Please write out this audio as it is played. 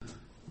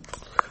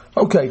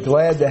Okay,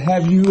 glad to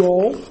have you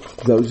all.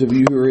 Those of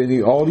you who are in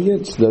the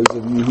audience, those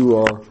of you who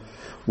are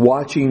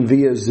watching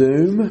via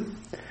Zoom.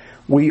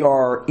 We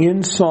are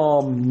in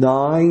Psalm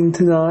 9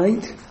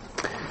 tonight.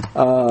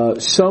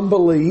 Some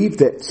believe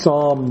that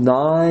Psalm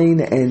 9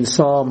 and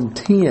Psalm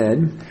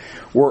 10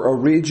 were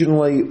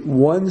originally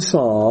one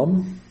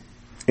psalm,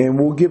 and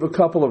we'll give a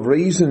couple of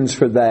reasons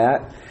for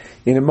that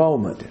in a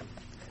moment.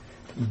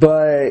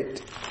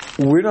 But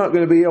we're not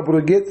going to be able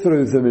to get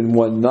through them in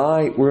one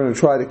night. We're going to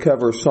try to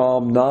cover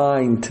Psalm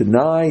 9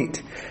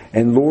 tonight,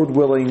 and Lord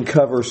willing,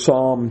 cover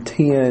Psalm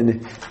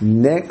 10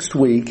 next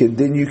week, and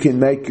then you can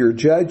make your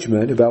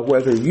judgment about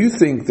whether you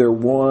think they're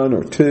one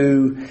or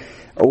two,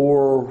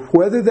 or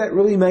whether that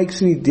really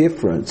makes any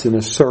difference in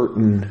a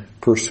certain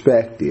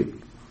perspective.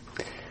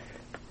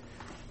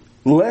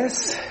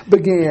 Let's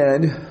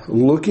begin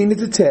looking at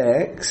the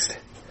text.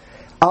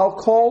 I'll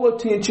call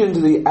attention to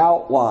the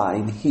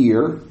outline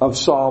here of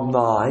Psalm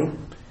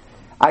 9.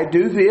 I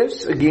do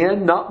this,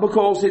 again, not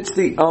because it's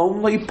the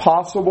only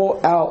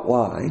possible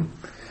outline.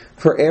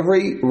 For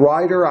every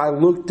writer I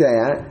looked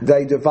at,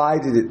 they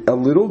divided it a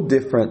little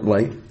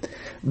differently.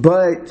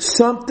 But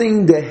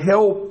something to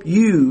help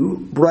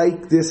you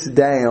break this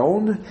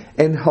down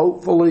and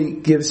hopefully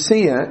give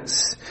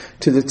sense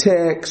to the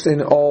text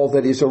and all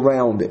that is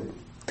around it.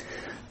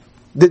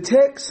 The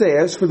text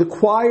says, for the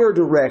choir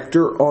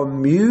director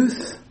on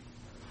Muth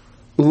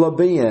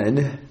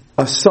Laban,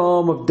 a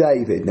psalm of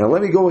David. Now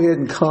let me go ahead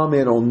and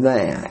comment on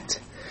that.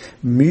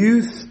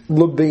 Muth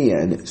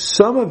Laban.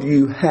 Some of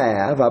you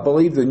have, I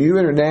believe the New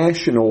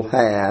International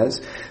has,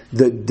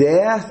 the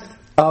death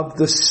of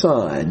the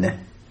sun.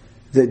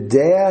 The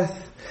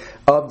death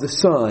of the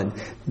sun.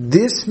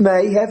 This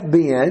may have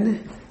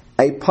been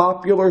a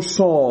popular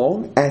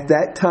song at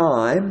that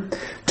time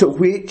to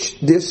which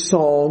this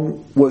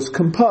song was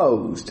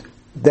composed.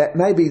 That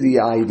may be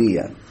the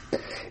idea.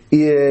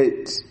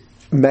 It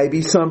may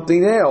be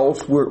something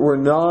else. We're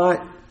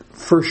not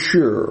for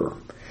sure.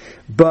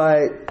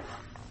 But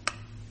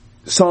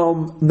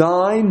Psalm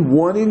 9,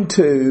 1 and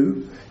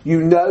 2,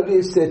 you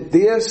notice that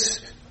this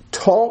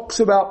talks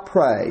about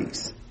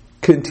praise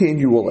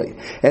continually.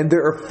 And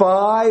there are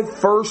 5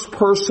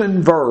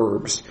 first-person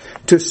verbs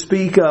to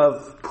speak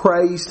of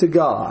praise to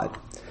God.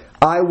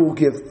 I will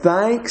give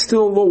thanks to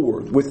the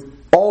Lord with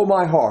all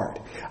my heart.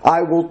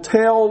 I will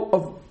tell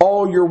of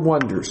all your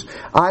wonders.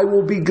 I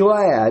will be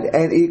glad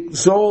and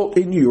exult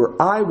in you, or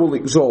I will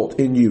exult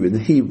in you in the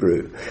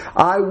Hebrew.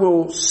 I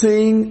will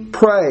sing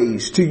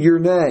praise to your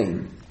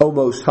name, O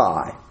Most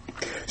High.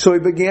 So he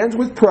begins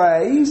with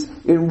praise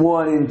in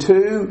 1 and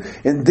 2,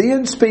 and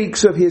then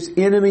speaks of his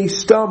enemy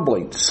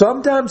stumbling.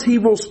 Sometimes he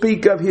will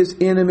speak of his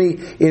enemy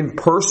in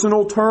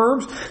personal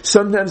terms.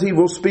 Sometimes he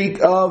will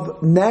speak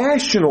of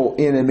national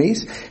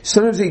enemies.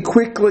 Sometimes he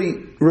quickly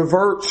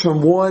reverts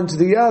from one to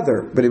the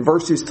other. But in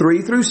verses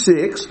 3 through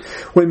 6,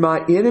 when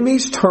my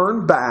enemies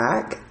turn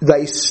back,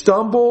 they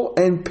stumble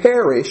and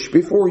perish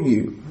before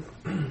you.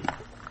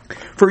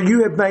 For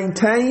you have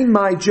maintained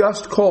my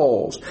just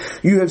cause.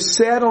 You have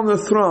sat on the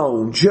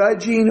throne,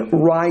 judging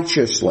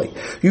righteously.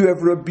 You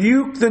have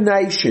rebuked the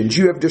nations.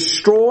 You have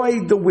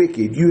destroyed the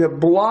wicked. You have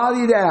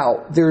blotted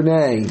out their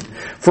name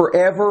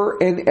forever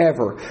and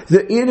ever.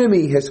 The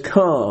enemy has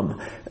come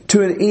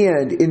to an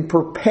end in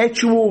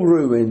perpetual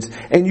ruins,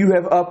 and you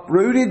have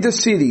uprooted the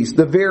cities.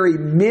 The very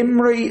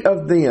memory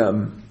of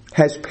them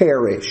has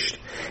perished.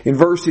 In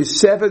verses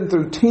 7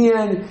 through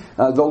 10,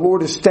 the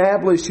Lord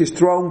established His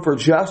throne for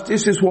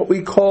justice, is what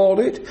we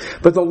called it.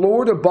 But the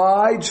Lord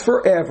abides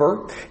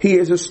forever. He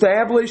has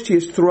established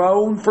His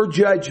throne for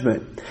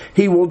judgment.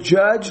 He will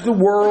judge the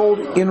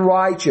world in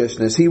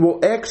righteousness. He will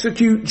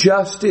execute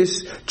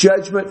justice,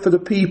 judgment for the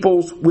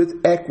peoples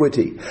with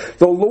equity.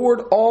 The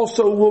Lord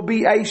also will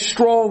be a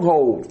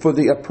stronghold for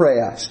the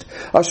oppressed,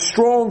 a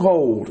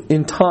stronghold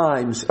in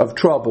times of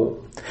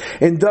trouble.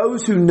 And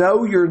those who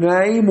know your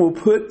name will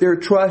put their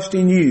trust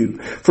in you.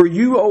 For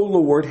you, O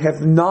Lord,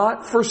 have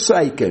not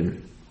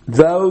forsaken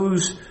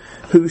those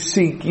who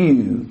seek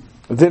you.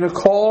 Then a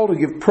call to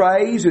give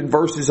praise in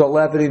verses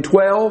 11 and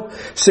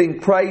 12. Sing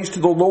praise to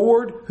the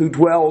Lord who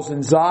dwells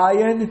in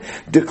Zion.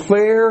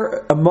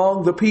 Declare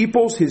among the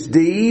peoples His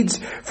deeds.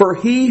 For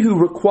He who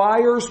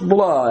requires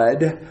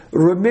blood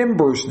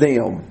remembers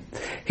them.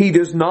 He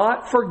does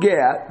not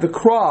forget the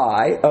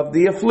cry of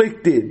the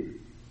afflicted.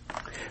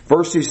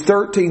 Verses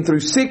 13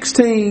 through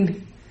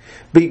 16,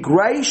 be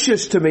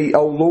gracious to me,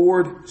 O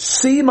Lord,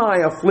 see my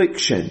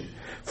affliction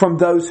from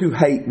those who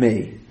hate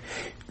me.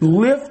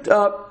 Lift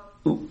up,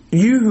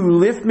 you who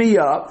lift me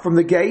up from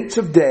the gates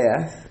of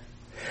death,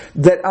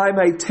 that I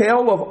may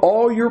tell of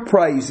all your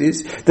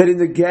praises, that in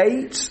the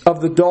gates of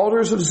the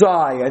daughters of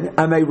Zion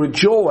I may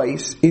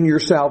rejoice in your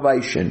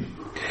salvation.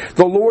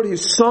 The Lord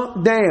has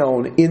sunk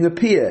down in the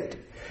pit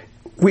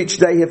which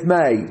they have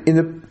made,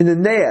 in the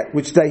net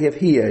which they have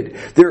hid.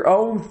 Their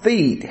own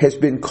feet has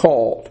been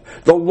caught.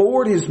 The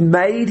Lord has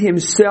made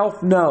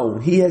Himself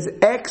known. He has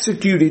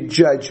executed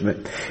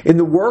judgment. In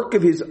the work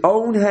of His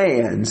own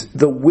hands,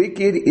 the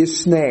wicked is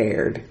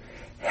snared.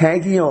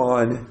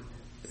 Haggion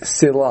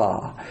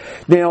Selah.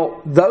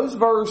 Now, those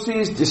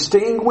verses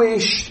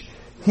distinguish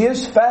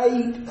His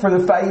fate for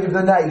the fate of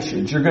the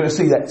nations. You're going to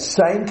see that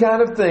same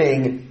kind of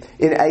thing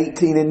in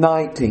 18 and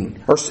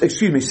 19.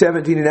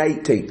 17 and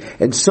 18.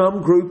 And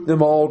some group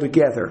them all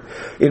together.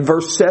 In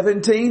verse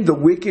 17, the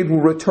wicked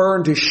will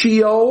return to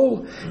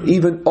Sheol,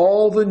 even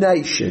all the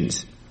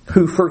nations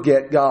who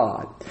forget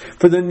God.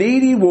 For the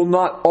needy will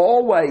not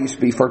always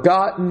be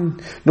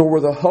forgotten, nor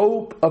will the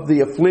hope of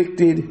the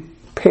afflicted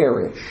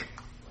perish.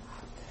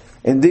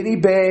 And then he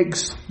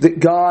begs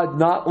that God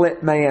not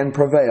let man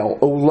prevail.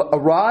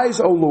 Arise,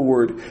 O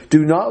Lord,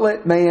 do not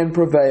let man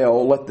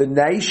prevail. Let the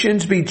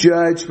nations be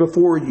judged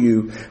before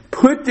you.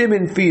 Put them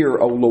in fear,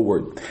 O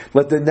Lord.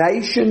 Let the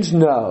nations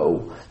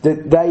know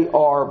that they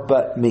are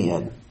but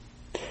men.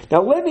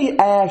 Now let me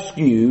ask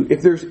you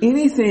if there's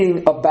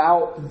anything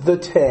about the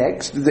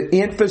text, the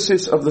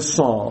emphasis of the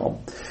psalm,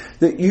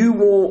 that you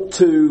want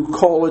to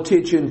call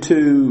attention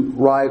to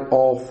right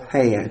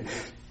offhand.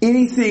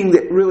 Anything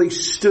that really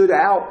stood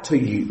out to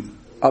you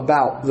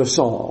about the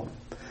psalm.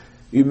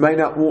 You may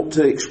not want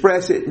to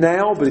express it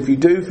now, but if you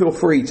do, feel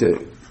free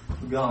to.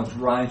 God's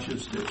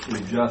righteousness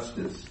and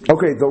justice.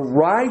 Okay, the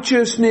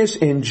righteousness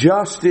and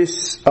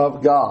justice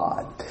of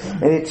God.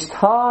 And it's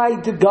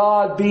tied to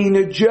God being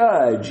a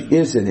judge,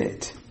 isn't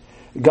it?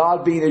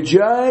 God being a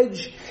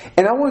judge.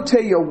 And I want to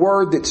tell you a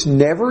word that's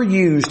never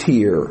used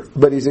here,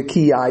 but is a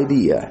key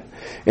idea.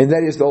 And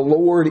that is the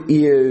Lord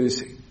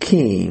is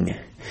King.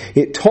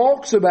 It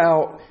talks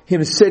about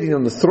Him sitting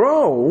on the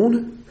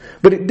throne,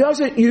 but it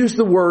doesn't use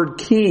the word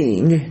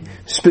king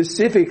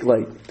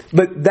specifically.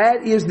 But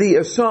that is the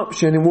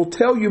assumption, and we'll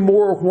tell you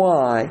more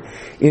why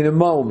in a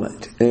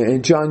moment.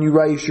 And John, you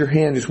raised your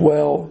hand as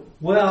well.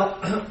 Well,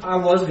 I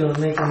was going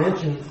to make a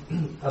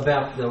mention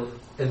about the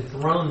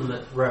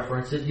enthronement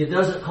reference. It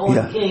doesn't call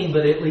him king,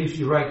 but it leads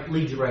you right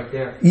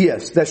there.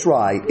 Yes, that's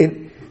right.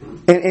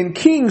 And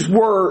kings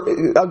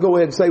were, I'll go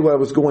ahead and say what I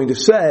was going to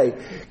say,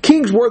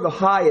 kings were the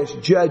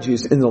highest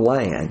judges in the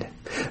land.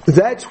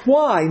 That's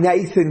why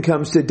Nathan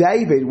comes to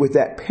David with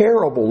that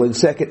parable in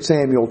 2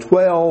 Samuel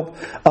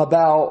 12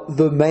 about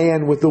the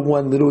man with the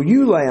one little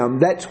ewe lamb.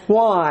 That's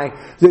why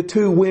the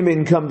two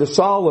women come to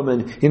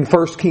Solomon in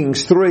 1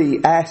 Kings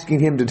 3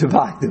 asking him to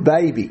divide the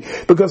baby.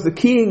 Because the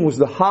king was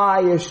the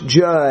highest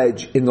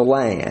judge in the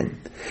land.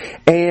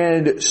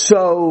 And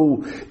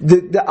so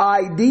the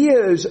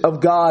ideas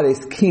of God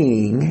as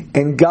king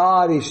and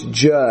God as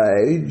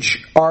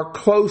judge are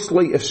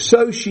closely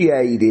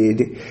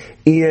associated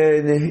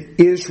in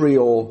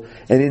Israel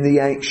and in the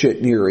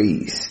ancient Near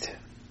East.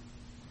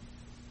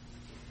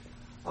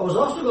 I was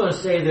also going to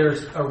say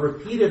there's a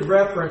repeated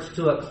reference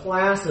to a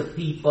class of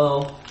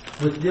people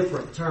with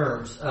different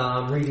terms.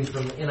 I'm reading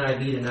from the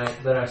NIV tonight,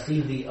 but I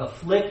see the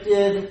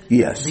afflicted,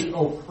 the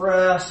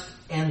oppressed,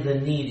 and the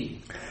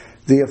needy.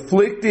 The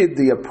afflicted,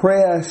 the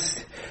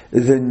oppressed,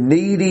 the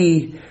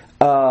needy,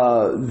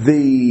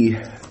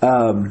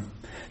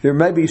 there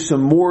may be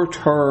some more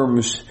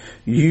terms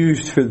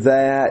used for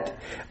that,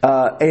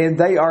 and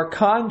they are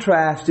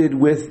contrasted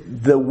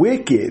with the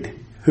wicked,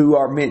 who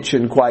are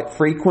mentioned quite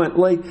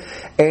frequently.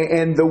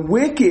 And the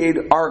wicked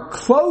are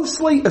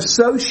closely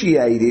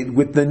associated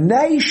with the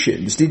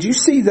nations. Did you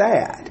see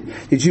that?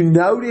 Did you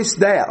notice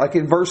that? Like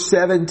in verse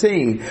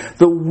 17,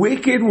 the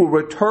wicked will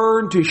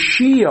return to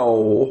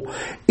Sheol,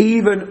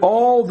 even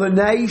all the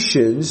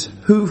nations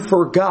who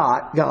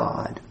forgot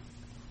God.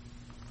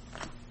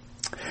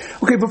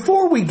 Okay,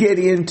 before we get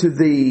into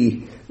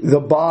the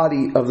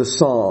body of the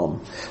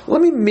psalm, let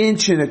me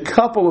mention a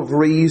couple of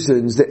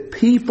reasons that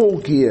people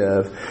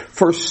give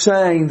for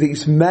saying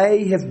these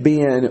may have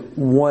been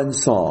one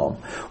psalm.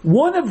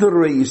 One of the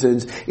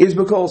reasons is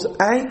because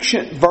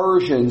ancient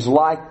versions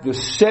like the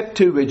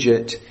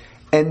Septuagint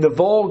and the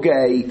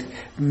Vulgate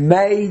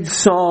made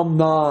Psalm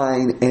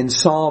 9 and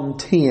Psalm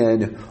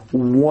 10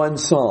 one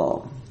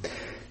psalm.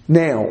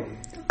 Now,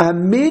 I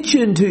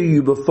mentioned to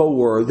you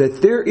before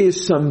that there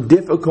is some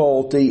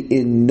difficulty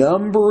in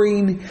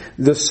numbering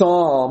the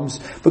Psalms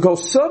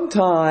because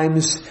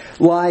sometimes,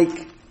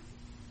 like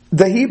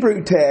the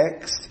Hebrew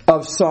text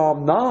of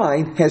Psalm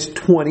 9 has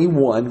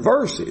 21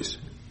 verses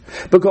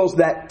because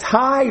that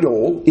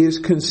title is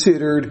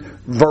considered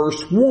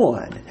verse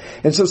 1.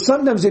 And so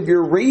sometimes if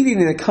you're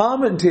reading in a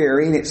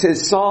commentary and it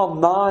says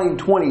Psalm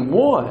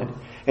 9:21,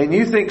 and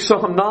you think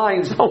Psalm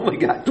 9's only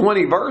got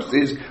 20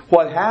 verses,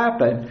 what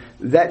happened?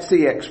 That's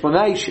the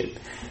explanation.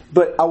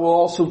 But I will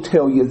also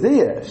tell you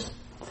this,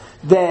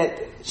 that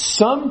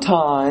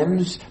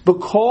sometimes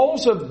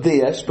because of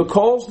this,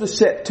 because the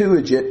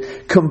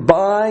Septuagint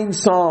combined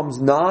Psalms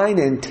 9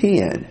 and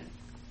 10,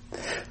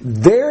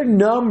 their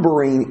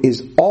numbering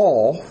is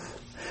off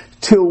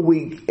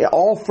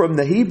from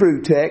the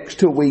Hebrew text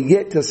till we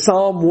get to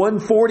Psalm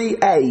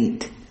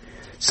 148.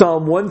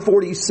 Psalm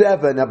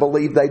 147, I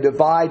believe they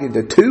divide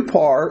into two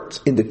parts,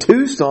 into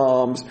two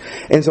Psalms,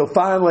 and so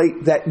finally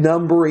that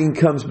numbering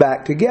comes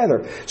back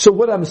together. So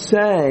what I'm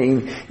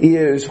saying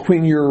is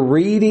when you're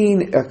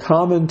reading a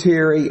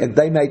commentary and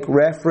they make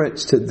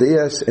reference to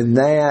this and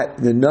that,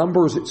 the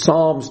numbers at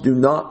Psalms do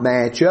not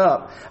match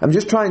up. I'm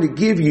just trying to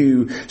give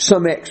you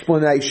some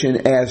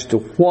explanation as to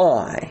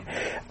why.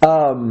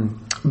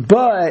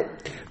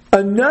 But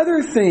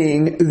another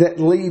thing that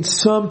leads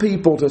some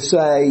people to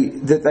say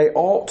that they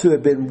ought to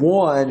have been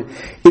one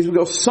is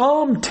because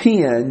Psalm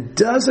 10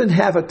 doesn't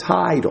have a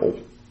title.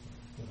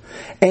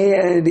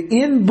 And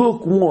in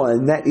Book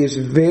 1, that is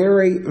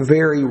very,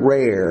 very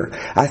rare.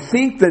 I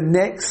think the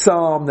next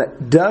Psalm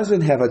that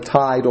doesn't have a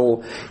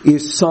title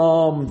is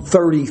Psalm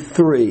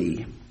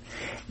 33.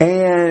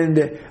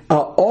 And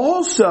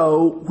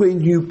also, when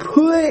you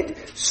put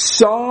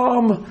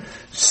Psalm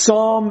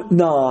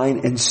 9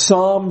 and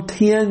Psalm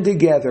 10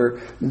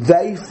 together,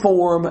 they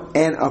form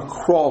an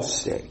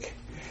acrostic.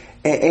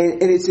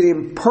 And it's an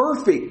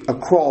imperfect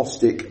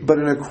acrostic, but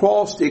an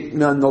acrostic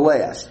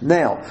nonetheless.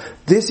 Now,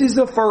 this is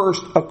the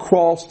first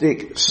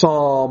acrostic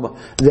psalm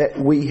that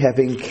we have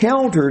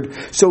encountered,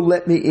 so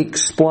let me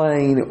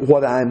explain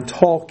what I'm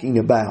talking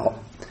about.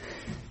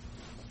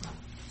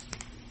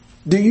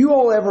 Do you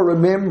all ever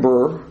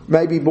remember,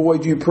 maybe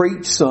Boyd you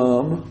preached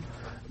some,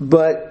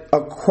 but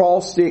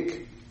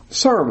acrostic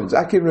sermons?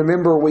 I can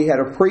remember we had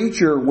a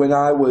preacher when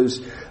I was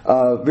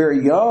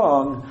very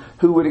young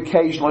who would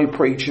occasionally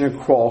preach an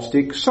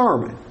acrostic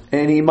sermon.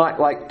 And he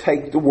might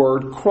take the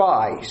word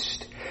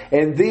Christ.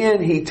 And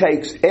then he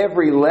takes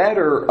every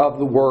letter of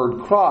the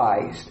word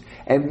Christ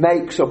and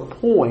makes a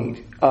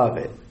point of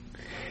it.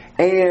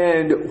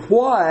 And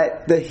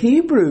what the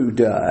Hebrew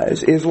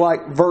does is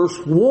verse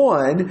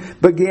 1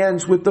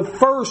 begins with the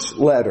first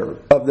letter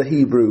of the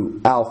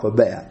Hebrew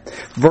alphabet.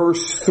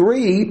 Verse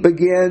 3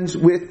 begins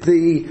with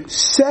the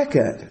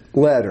second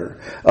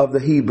letter of the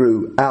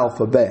Hebrew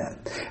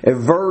alphabet.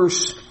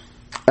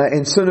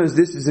 And so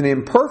this is an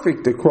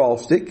imperfect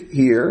acrostic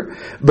here,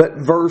 but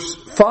verse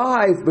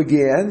 5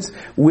 begins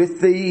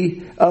with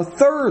the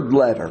third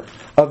letter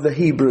of the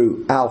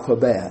Hebrew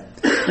alphabet.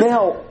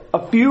 Now,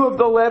 a few of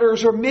the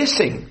letters are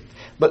missing,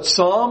 but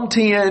Psalm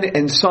 10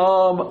 and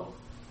Psalm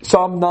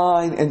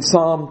 9 and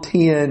Psalm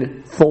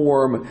 10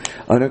 form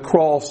an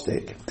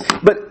acrostic.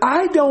 But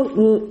I don't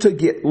want to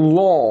get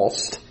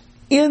lost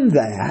in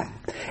that,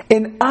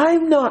 and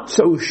I'm not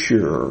so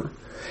sure,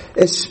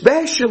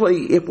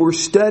 especially if we're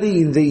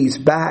studying these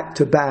back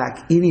to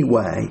back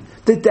anyway,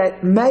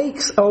 that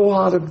makes a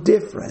lot of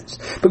difference.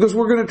 Because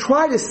we're going to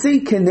try to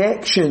see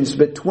connections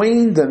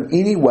between them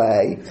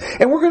anyway,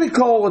 and we're going to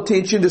call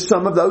attention to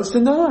some of those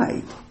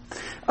tonight.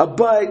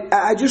 But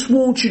I just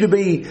want you to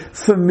be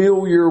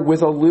familiar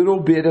with a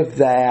little bit of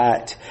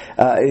that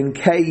in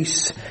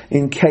case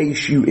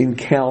you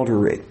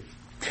encounter it.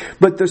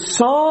 But the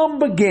psalm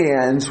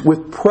begins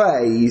with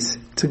praise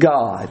to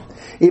God.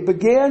 It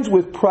begins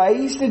with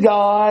praise to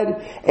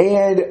God,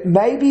 and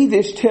maybe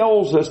this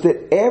tells us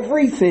that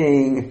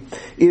everything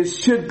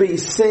should be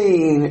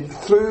seen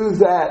through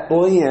that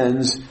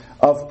lens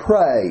of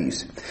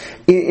praise.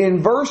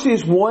 In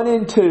verses 1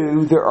 and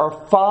 2, there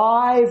are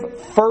 5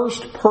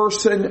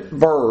 first-person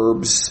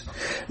verbs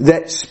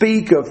that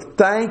speak of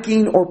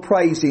thanking or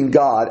praising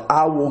God.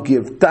 I will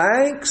give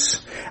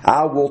thanks,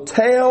 I will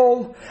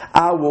tell,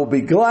 I will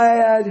be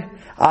glad,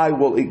 I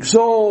will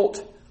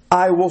exult,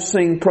 I will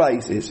sing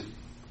praises.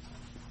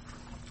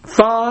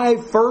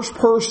 5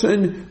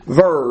 first-person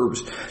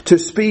verbs to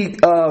speak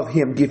of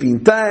Him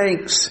giving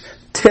thanks,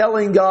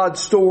 telling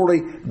God's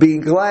story, being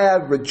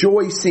glad,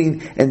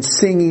 rejoicing, and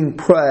singing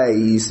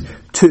praise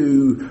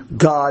to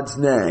God's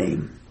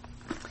name.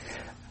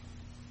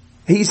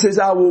 He says,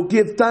 I will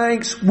give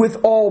thanks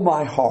with all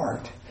my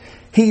heart.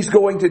 He's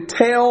going to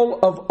tell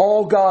of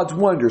all God's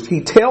wonders. He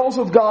tells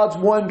of God's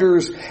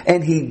wonders,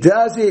 and He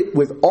does it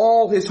with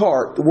all His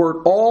heart. The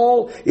word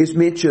all is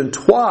mentioned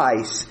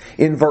twice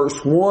in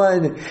verse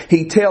 1.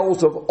 He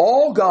tells of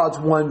all God's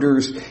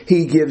wonders.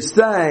 He gives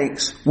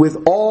thanks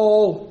with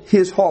all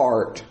His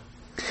heart.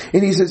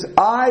 And He says,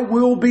 I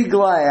will be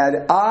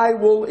glad, I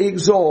will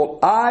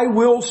exult, I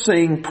will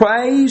sing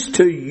praise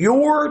to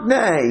your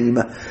name,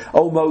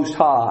 O Most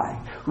High.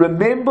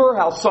 Remember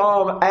how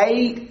Psalm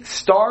 8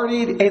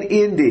 started and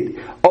ended.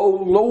 O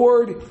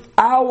Lord,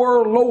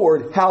 our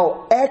Lord,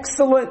 how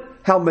excellent,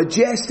 how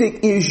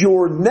majestic is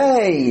your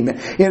name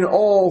in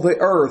all the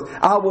earth.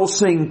 I will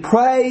sing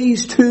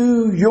praise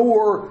to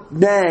your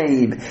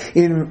name.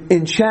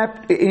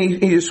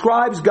 He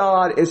describes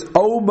God as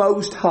O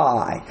Most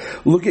High.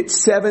 Look at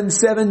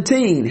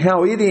 7:17,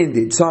 how it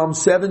ended. Psalm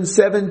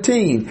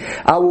 7:17.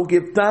 I will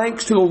give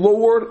thanks to the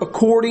Lord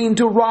according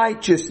to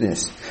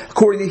righteousness,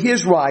 according to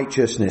His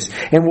righteousness,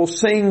 and will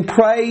sing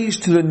praise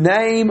to the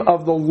name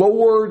of the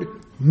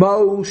Lord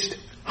Most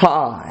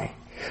High.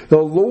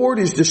 The Lord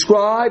is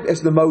described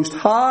as the Most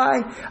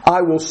High.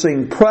 I will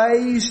sing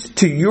praise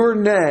to your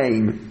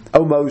name,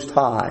 O Most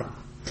High.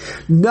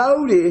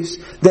 Notice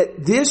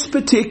that this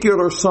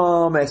particular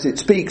psalm, as it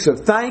speaks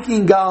of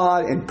thanking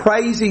God and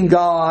praising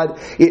God,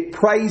 it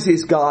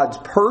praises God's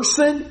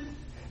person.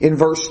 In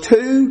verse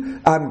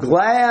 2, I'm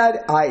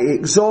glad, I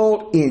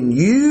exalt in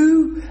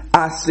you,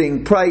 I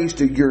sing praise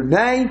to your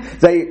name.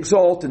 They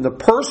exalt in the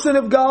person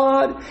of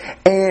God.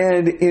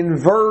 And in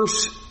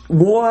verse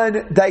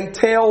 1, they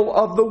tell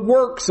of the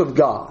works of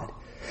God.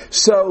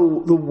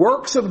 So the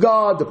works of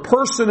God, the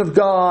person of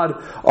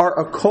God,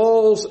 are a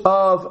cause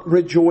of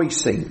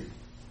rejoicing.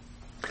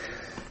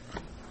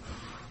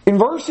 In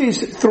verses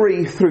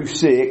 3 through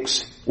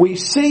 6, we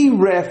see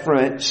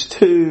reference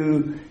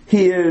to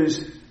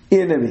His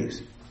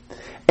enemies.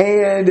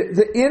 And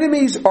the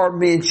enemies are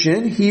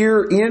mentioned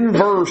here in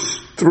verse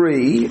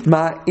 3.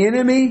 My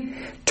enemy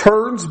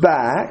turns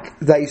back,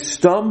 they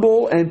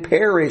stumble and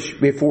perish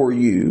before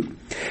you.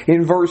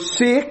 In verse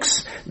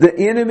 6, the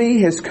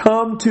enemy has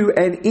come to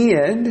an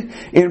end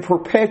in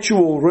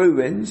perpetual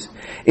ruins.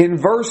 In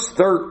verse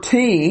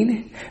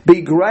 13,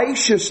 be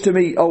gracious to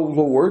me, O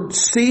Lord,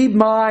 see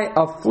my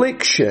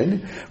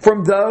affliction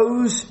from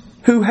those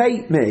who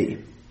hate me.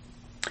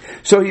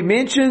 So he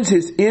mentions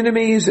his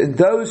enemies and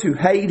those who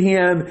hate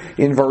him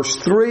in verse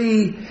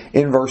 3,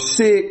 in verse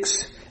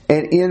 6,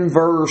 and in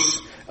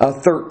verse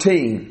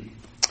 13.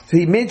 So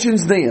he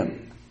mentions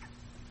them.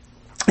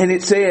 And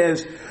it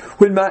says,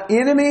 when my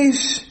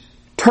enemies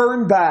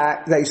turn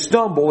back, they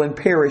stumble and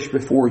perish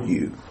before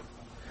you.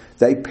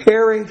 They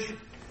perish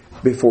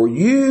before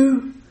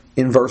you.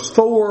 In verse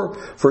 4,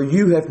 for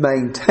you have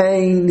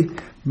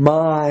maintained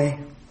my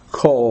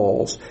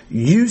cause.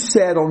 You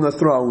sat on the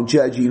throne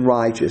judging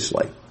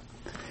righteously.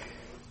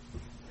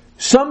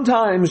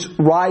 Sometimes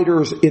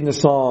writers in the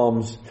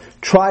Psalms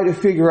try to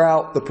figure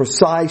out the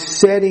precise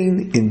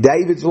setting in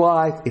David's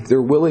life, if they're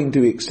willing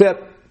to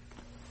accept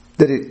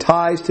that it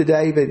ties to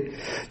David.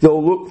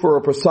 They'll look for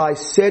a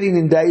precise setting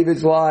in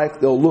David's life.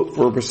 They'll look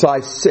for a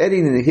precise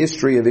setting in the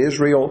history of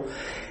Israel.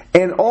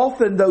 And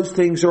often those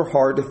things are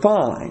hard to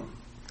find.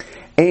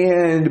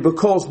 And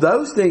because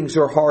those things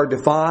are hard to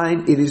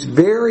find, it is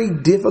very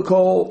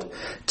difficult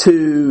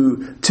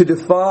to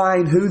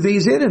define who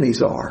these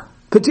enemies are,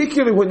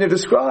 particularly when they're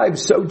described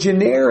so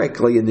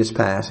generically in this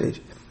passage.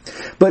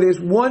 But as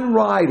one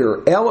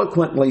writer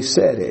eloquently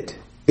said it,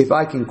 if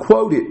I can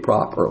quote it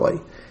properly,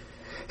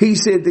 he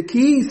said, the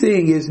key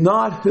thing is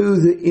not who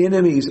the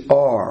enemies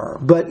are,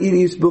 but it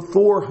is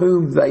before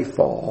whom they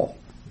fall.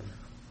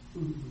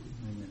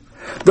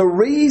 The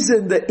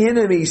reason the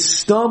enemies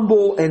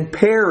stumble and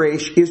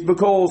perish is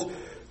because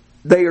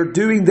they are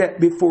doing that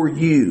before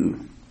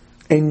you.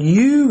 And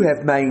you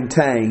have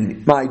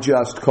maintained my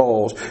just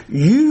cause.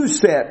 You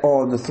sat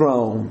on the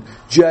throne,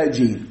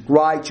 judging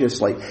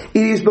righteously.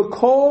 It is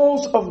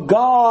because of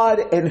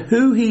God and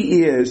who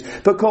He is,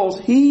 because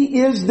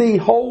He is the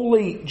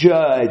holy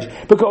judge,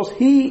 because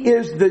He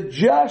is the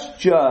just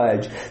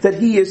judge, that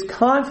He is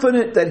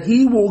confident that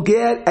He will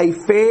get a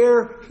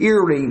fair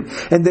hearing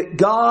and that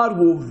God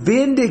will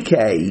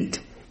vindicate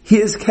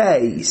His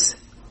case.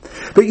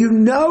 But you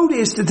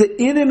notice that the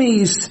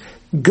enemies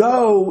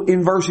go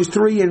in verses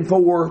 3 and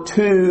 4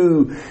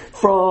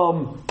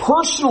 from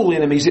personal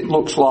enemies, it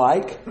looks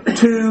like,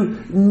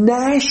 to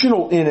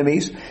national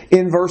enemies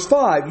in verse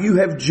 5. You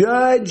have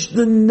judged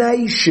the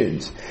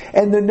nations.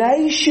 And the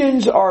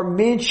nations are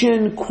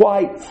mentioned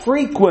quite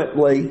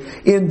frequently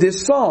in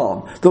this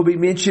psalm. They'll be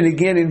mentioned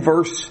again in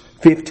verse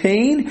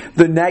 15,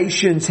 the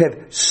nations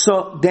have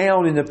sunk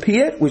down in the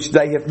pit which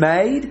they have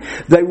made.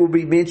 They will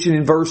be mentioned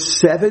in verse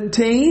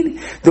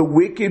 17. The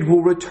wicked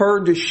will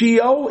return to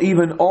Sheol,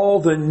 even all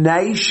the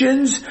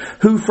nations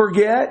who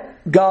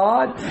forget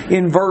God.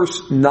 In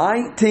verse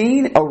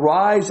 19,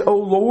 arise, O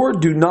Lord,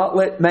 do not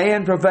let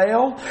man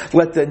prevail.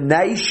 Let the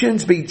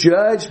nations be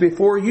judged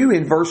before you.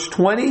 In verse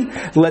 20,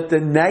 let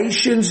the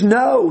nations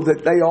know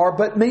that they are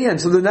but men.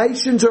 So the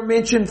nations are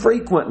mentioned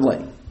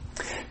frequently.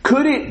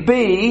 Could it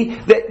be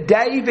that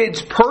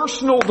David's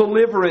personal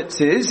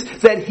deliverances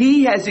that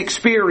he has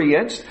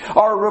experienced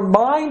are a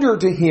reminder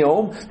to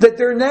him that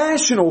their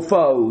national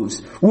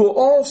foes will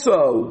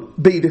also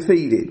be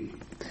defeated?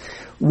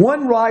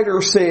 One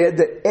writer said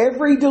that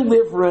every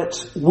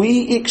deliverance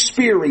we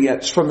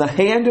experience from the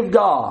hand of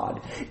God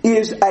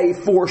is a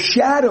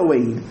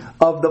foreshadowing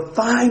of the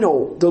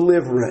final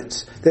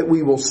deliverance that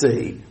we will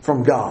see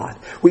from God.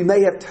 We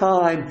may have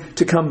time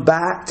to come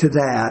back to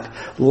that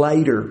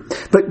later.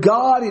 But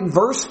God in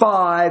verse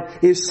 5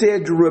 is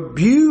said to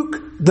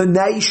rebuke the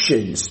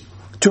nations.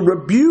 To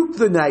rebuke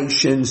the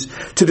nations,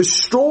 to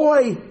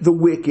destroy the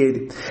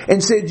wicked,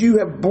 and said, you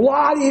have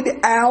blotted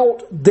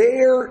out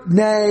their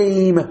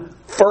name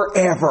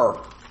forever.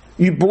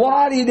 You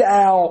blotted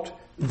out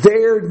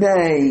their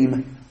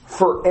name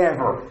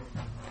forever.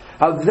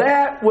 Now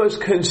that was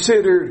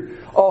considered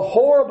a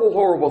horrible,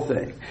 horrible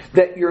thing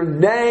that your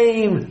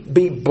name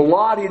be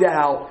blotted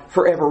out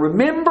forever.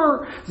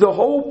 Remember the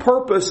whole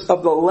purpose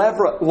of the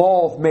Levirate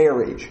law of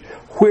marriage,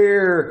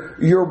 where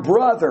your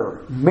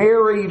brother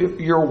married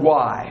your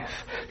wife.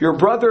 Your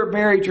brother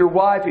married your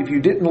wife. If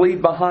you didn't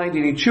leave behind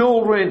any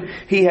children,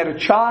 he had a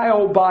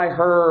child by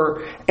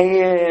her,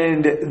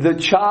 and the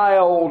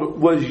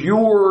child was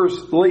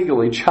yours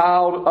legally,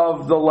 child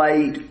of the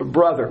late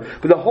brother.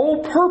 But the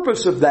whole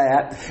purpose of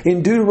that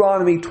in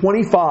Deuteronomy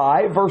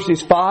 25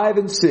 verses 5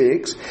 and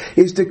 6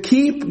 is to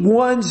keep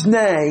one's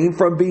name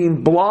from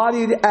being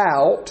blotted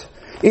out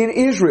in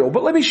Israel.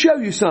 But let me show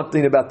you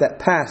something about that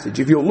passage.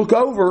 If you'll look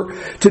over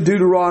to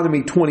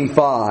Deuteronomy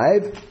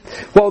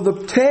 25, well,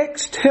 the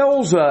text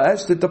tells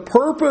us that the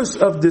purpose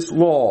of this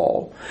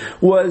law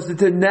was that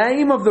the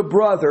name of the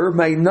brother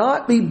may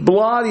not be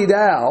blotted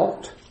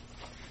out.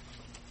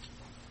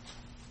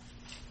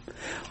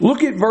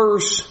 Look at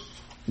verse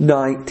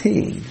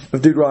 19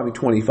 of Deuteronomy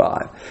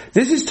 25.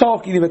 This is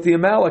talking about the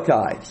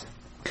Amalekites.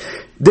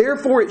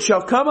 Therefore it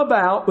shall come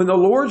about when the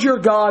Lord your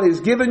God has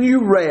given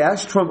you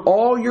rest from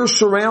all your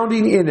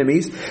surrounding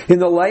enemies in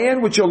the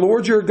land which the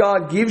Lord your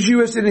God gives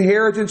you as an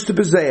inheritance to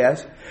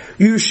possess,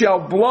 you shall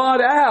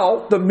blot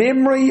out the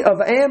memory of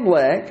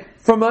Amalek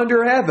from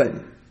under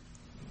heaven.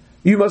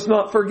 You must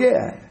not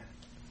forget.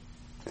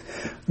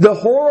 The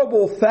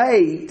horrible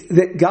fate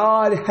that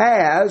God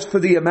has for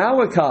the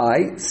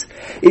Amalekites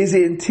is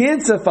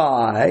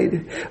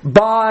intensified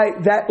by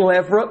that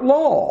Levirate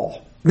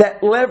law.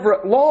 That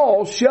Levirate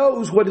law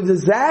shows what a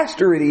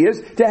disaster it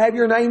is to have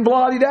your name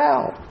blotted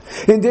out.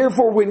 And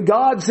therefore when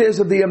God says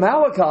of the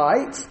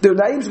Amalekites, their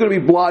name's going to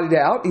be blotted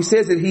out, He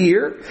says it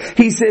here.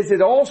 He says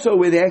it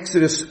also in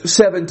Exodus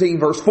 17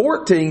 verse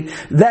 14.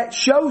 That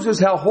shows us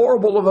how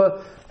horrible of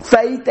a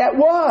fate that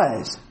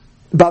was.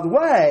 By the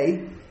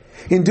way,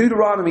 in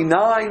Deuteronomy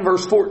 9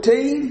 verse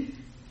 14,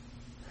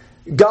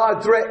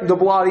 God threatened to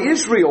blot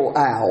Israel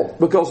out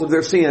because of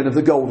their sin of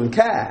the golden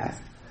calf.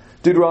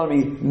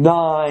 Deuteronomy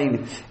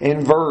 9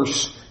 and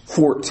verse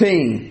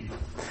 14.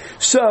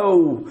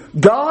 So,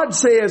 God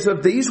says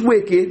of these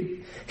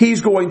wicked,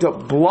 He's going to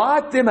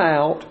blot them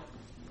out.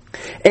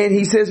 And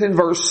He says in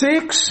verse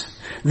 6,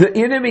 the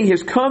enemy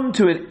has come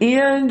to an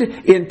end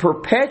in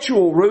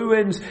perpetual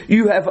ruins.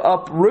 You have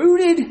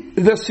uprooted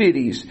the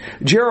cities.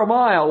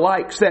 Jeremiah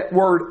likes that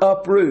word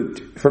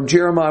uproot. From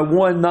Jeremiah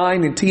 1,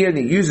 9 and 10,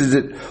 he uses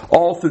it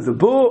all through the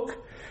book.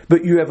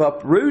 But you have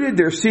uprooted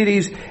their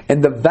cities,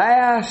 and the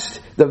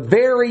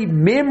very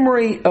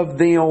memory of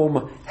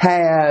them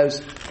has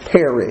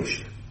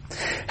perished.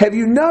 Have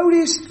you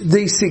noticed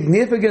the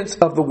significance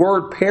of the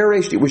word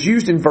perished? It was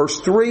used in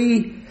verse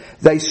 3.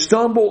 They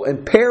stumble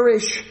and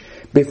perish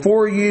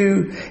before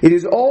you. It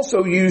is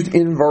also used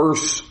in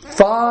verse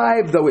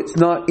 5, though it's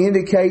not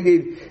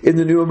indicated in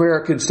the New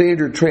American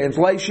Standard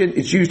Translation.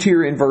 It's used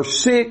here in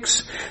verse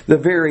 6. The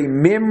very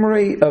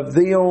memory of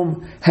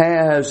them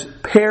has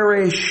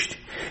perished.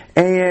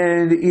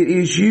 And it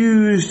is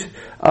used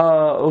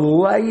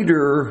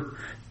later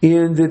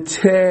in the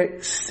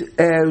text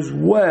as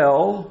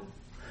well.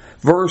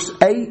 Verse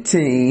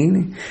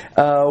 18,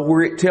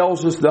 where it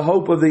tells us the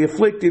hope of the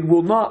afflicted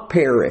will not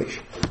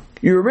perish.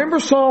 You remember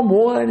Psalm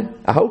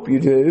 1? I hope you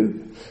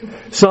do.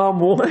 Psalm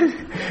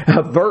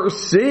 1,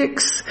 verse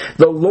 6,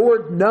 the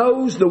Lord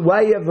knows the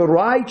way of the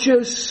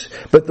righteous,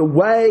 but the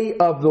way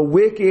of the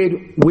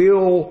wicked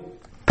will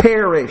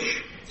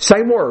perish.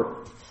 Same word.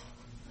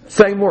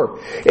 Same word.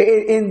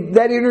 And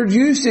that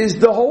introduces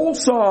the whole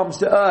Psalms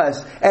to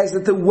us as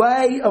that the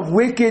way of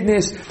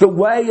wickedness, the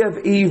way of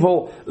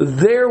evil,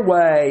 their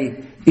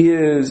way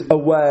is a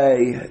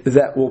way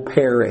that will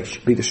perish,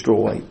 be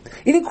destroyed.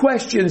 Any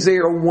questions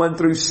there on 1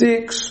 through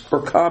 6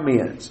 or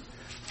comments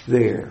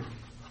there?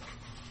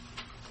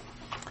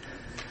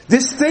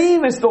 This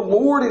theme is the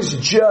Lord is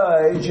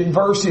judge in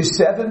verses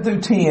 7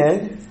 through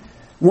 10.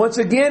 Once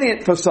again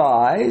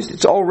emphasized.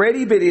 It's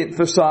already been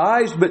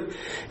emphasized, but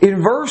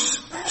in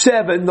verse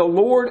 7, the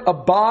Lord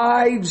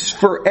abides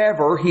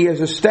forever. He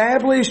has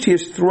established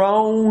His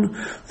throne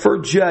for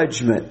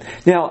judgment.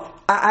 Now,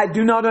 I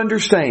do not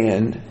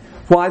understand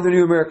why the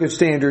New American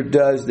Standard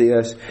does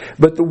this,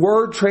 but the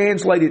word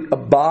translated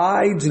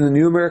abides in the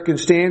New American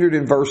Standard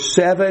in verse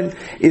 7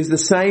 is the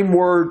same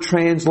word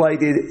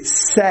translated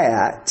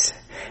sat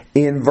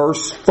in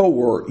verse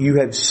 4. You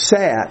have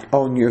sat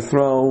on your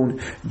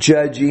throne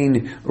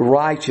judging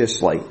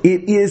righteously.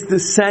 It is the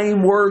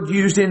same word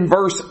used in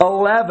verse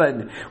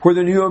 11 where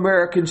the New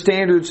American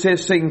Standard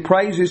says, sing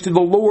praises to the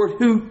Lord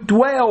who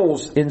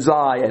dwells in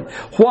Zion.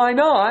 Why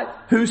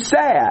not? Who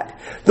sat?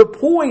 The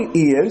point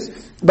is,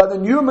 by the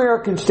New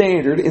American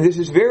Standard, and this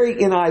is very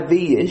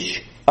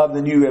NIV-ish, of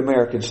the New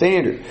American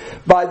Standard,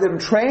 by them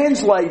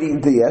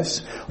translating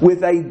this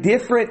with a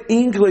different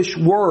English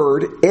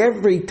word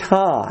every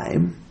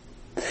time,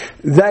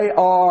 they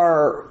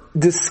are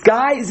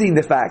disguising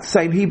the fact,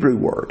 same Hebrew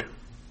word.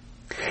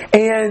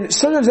 And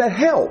sometimes that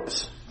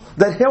helps.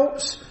 That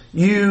helps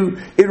you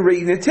in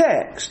reading the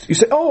text. You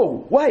say,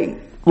 oh, wait,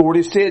 Lord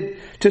has said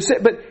to say,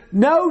 but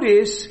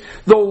notice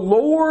the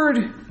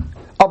Lord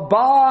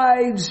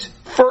abides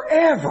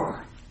forever.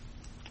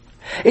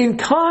 In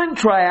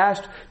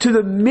contrast to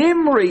the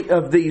memory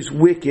of these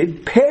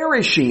wicked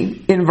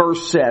perishing in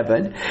verse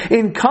 7,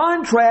 in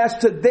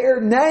contrast to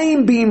their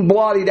name being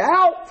blotted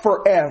out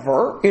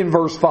forever in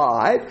verse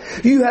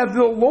 5, you have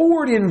the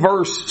Lord in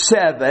verse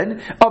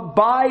 7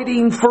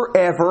 abiding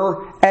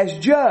forever as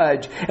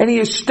judge. And He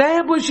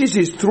establishes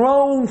His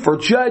throne for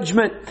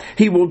judgment.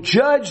 He will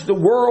judge the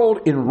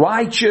world in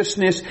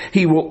righteousness.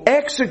 He will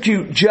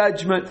execute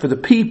judgment for the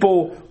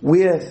people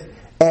with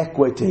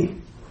equity.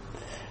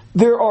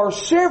 There are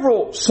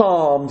several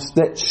Psalms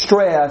that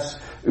stress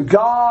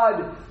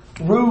God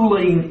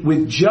ruling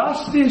with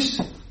justice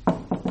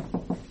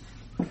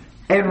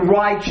and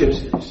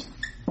righteousness.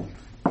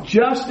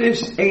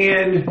 Justice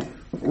and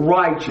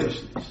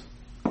righteousness.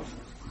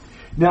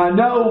 Now I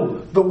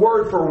know the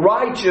word for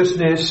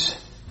righteousness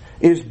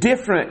is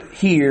different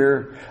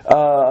here.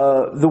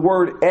 The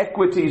word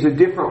equity is a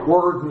different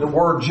word than the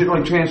word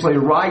generally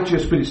translated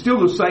righteous, but it's still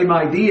the same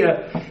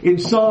idea. In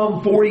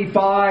Psalm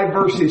 45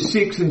 verses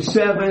 6 and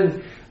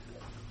 7,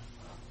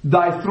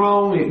 Thy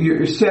throne,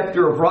 your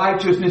scepter of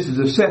righteousness is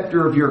the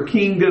scepter of your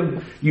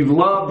kingdom. You've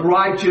loved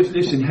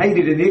righteousness and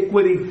hated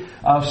iniquity.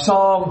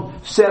 Psalm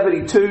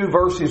 72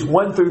 verses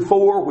 1 through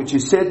 4, which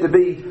is said to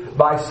be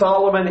by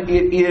Solomon,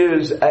 it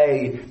is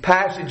a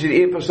passage that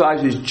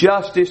emphasizes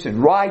justice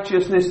and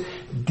righteousness.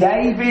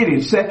 David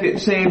in 2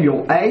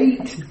 Samuel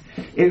 8,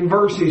 in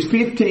verses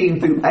 15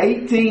 through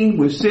 18,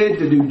 was said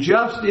to do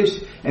justice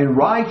and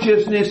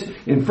righteousness.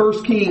 In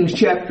 1 Kings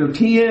chapter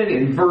 10,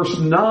 in verse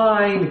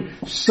 9,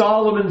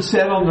 Solomon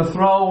sat on the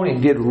throne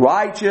and did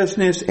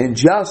righteousness and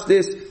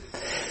justice.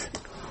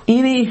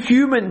 Any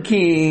human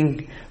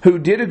king who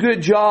did a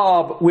good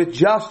job with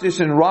justice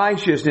and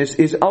righteousness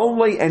is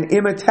only an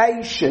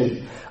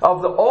imitation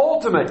of the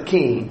ultimate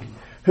king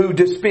who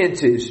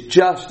dispenses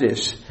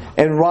justice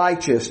and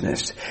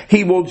righteousness.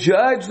 He will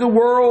judge the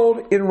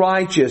world in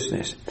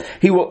righteousness.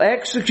 He will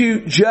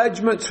execute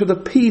judgments for the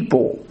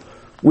people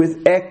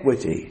with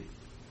equity.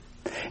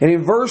 And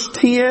in verse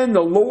 10,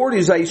 the Lord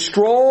is a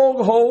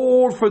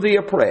stronghold for the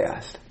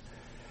oppressed.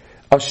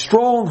 A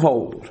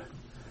stronghold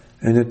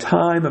in a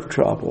time of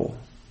trouble.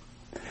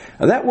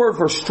 Now that word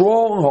for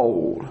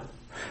stronghold,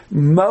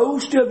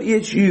 most of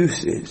its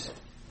uses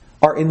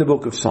are in the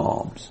book of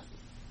Psalms.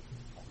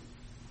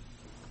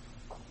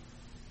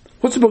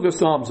 What's the book of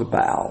Psalms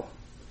about?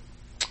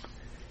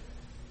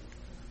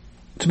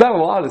 It's about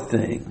a lot of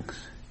things.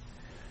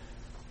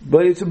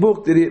 But it's a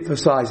book that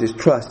emphasizes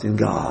trust in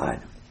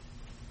God.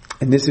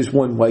 And this is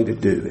one way to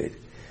do it.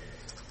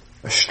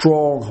 A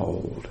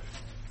stronghold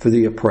for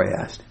the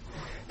oppressed.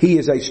 He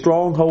is a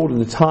stronghold in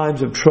the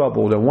times of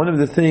trouble. Now, one of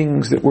the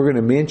things that we're going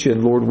to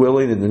mention, Lord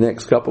willing, in the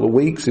next couple of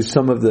weeks is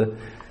some of the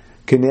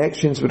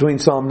connections between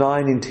Psalm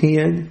 9 and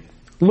 10.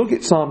 Look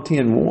at Psalm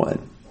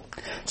 10:1.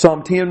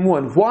 Psalm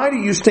 10:1. Why do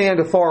you stand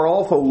afar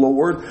off, O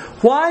Lord?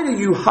 Why do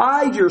you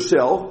hide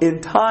yourself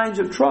in times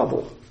of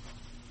trouble?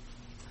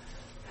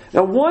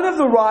 Now, one of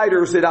the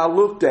writers that I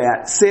looked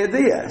at said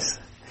this,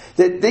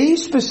 that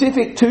these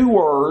specific two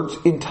words,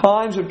 in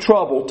times of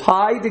trouble,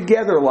 tied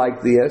together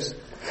like this,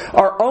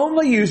 are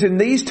only used in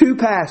these two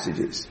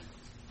passages.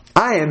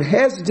 I am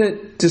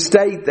hesitant to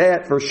state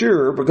that for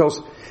sure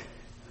because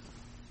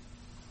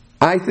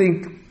I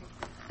think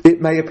it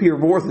may appear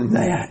more than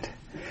that.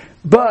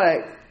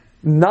 But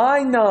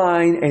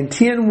 9:9 and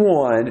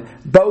 10:1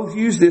 both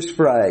use this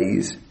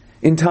phrase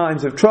in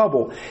times of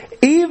trouble.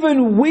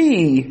 Even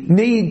we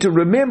need to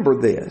remember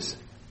this.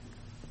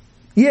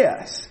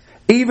 Yes,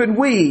 even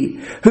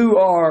we who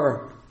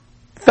are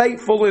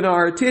faithful in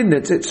our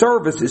attendance at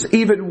services,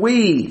 even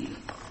we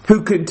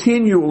who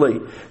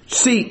continually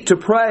seek to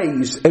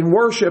praise and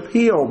worship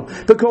Him,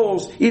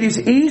 because it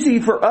is easy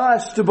for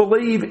us to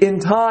believe in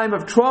time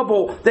of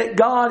trouble that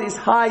God is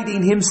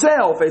hiding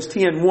Himself, as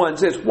 10:1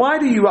 says. Why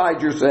do you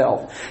hide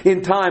yourself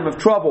in time of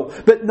trouble?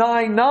 But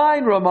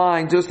 9:9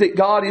 reminds us that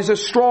God is a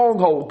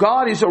stronghold.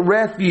 God is a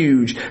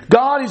refuge.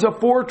 God is a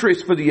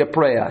fortress for the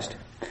oppressed.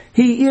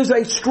 He is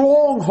a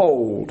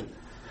stronghold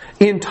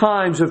in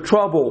times of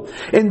trouble.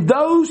 And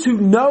those who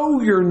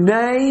know your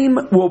name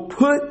will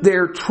put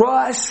their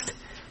trust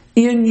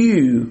in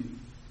you.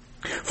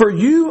 For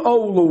you, O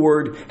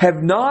Lord,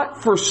 have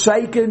not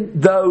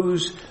forsaken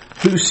those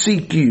who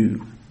seek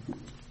you.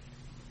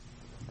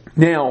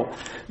 Now,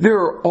 there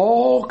are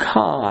all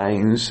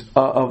kinds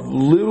of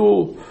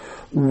little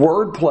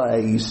word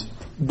plays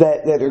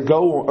that are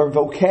or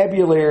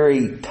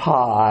vocabulary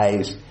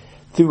ties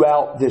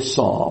throughout this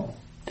psalm.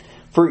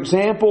 For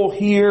example,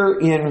 here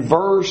in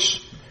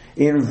verse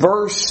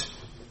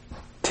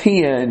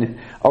 10,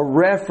 a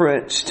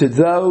reference to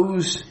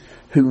those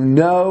who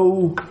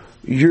know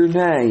your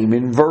name.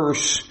 In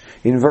verse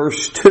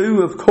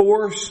 2, of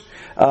course,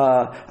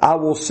 I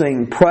will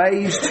sing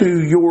praise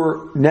to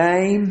your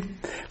name.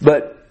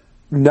 But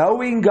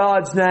knowing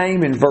God's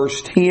name in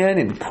verse 10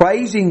 and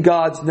praising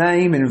God's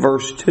name in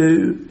verse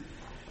 2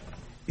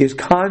 is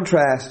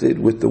contrasted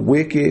with the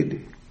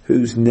wicked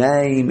whose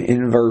name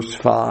in verse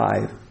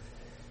 5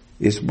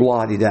 is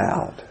blotted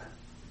out.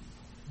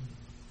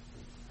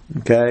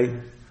 Okay?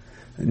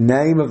 The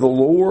name of the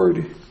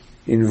Lord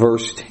in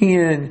verse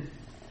 10,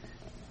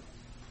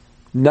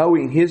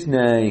 knowing His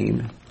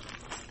name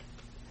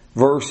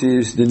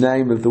versus the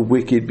name of the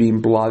wicked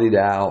being blotted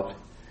out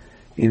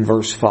in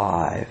verse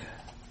 5.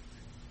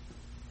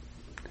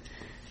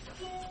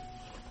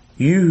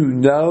 You who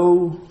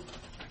know,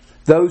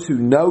 those who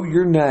know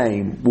your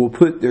name will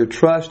put their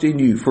trust in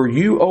you. For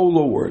you, O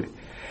Lord,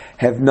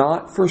 have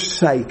not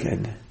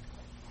forsaken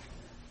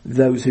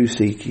those who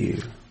seek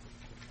you.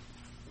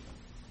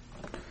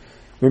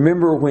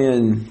 Remember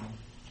when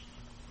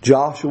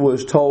Joshua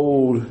was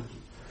told,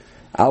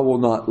 I will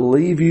not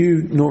leave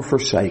you nor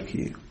forsake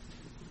you.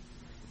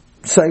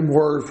 Same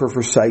word for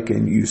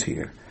forsaken used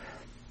here.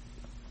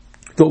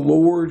 The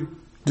Lord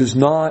does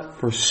not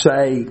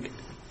forsake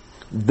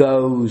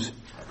those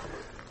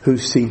who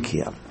seek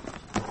Him.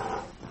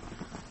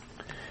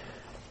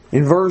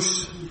 In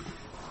verse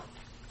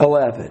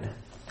 11,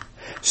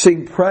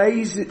 sing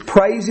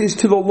praises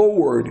to the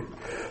Lord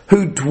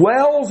who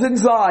dwells in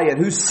Zion,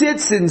 who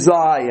sits in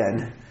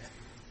Zion.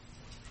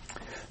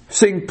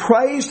 Sing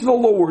praise to the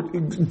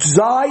Lord.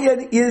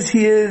 Zion is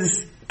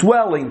His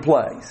dwelling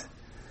place.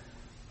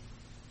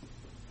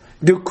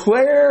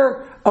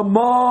 Declare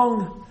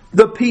among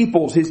the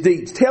peoples His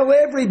deeds. Tell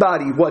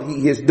everybody what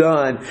He has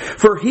done.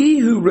 For He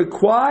who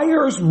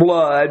requires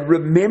blood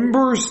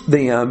remembers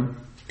them.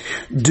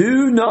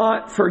 Do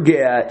not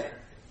forget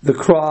the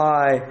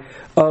cry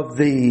of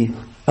the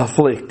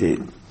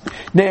afflicted.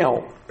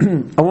 Now,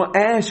 I want to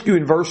ask you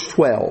in verse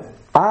 12.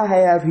 I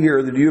have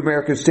here the New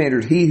American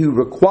Standard, He who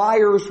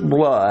requires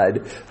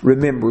blood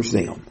remembers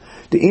them.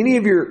 Do any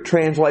of your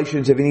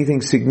translations have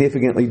anything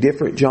significantly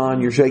different? John,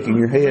 you're shaking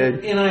your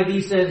head.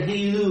 NIV said,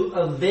 He who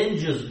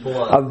avenges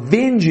blood.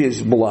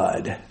 Avenges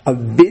blood.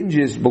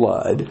 Avenges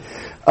blood.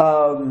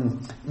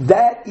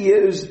 That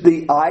is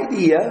the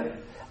idea.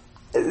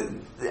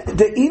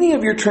 Do any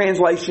of your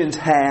translations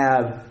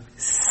have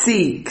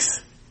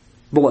seeks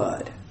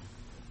blood?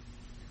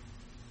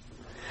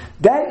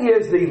 That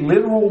is the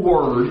literal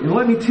word. And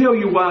let me tell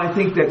you why I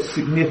think that's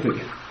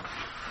significant.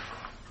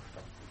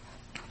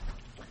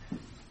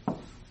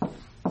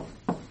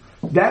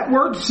 That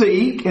word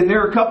seek, and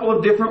there are a couple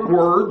of different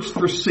words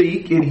for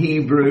seek in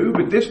Hebrew,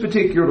 but this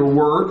particular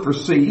word for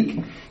seek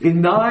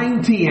in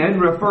 9:10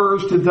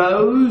 refers to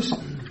those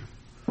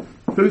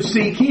who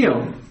seek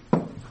Him,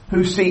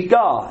 who seek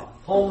God.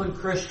 Holman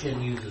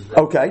Christian uses that.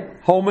 Okay,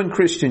 Holman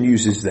Christian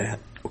uses that.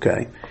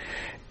 Okay.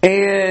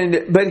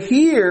 But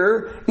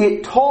here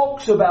it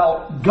talks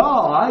about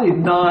God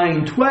in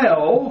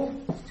 9:12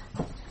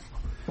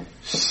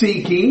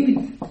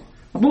 seeking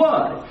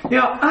blood.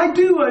 Now, I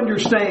do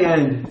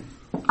understand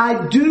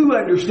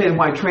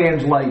why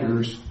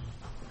translators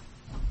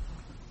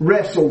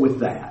wrestle with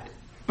that.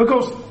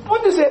 Because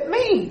what does that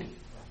mean?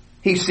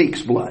 He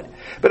seeks blood.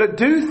 But I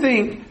do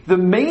think the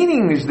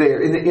meaning is there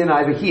in the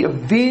NIV. He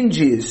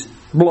avenges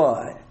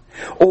blood.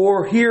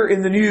 Or here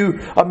in the New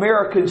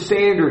American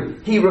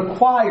Standard, He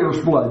requires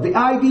blood. The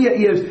idea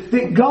is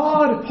that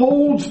God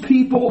holds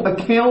people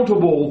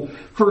accountable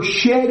for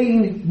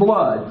shedding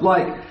blood.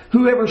 Like,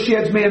 whoever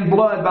sheds man's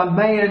blood, by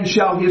man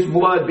shall his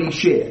blood be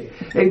shed.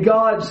 And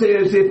God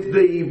says, if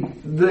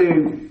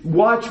the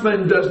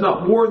watchman does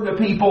not warn the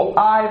people,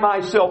 I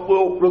myself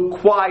will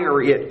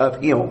require it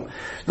of him.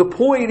 The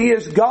point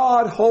is,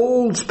 God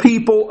holds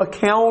people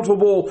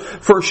accountable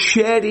for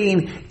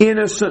shedding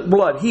innocent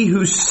blood. He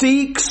who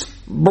seeks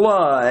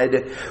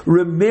blood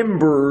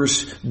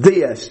remembers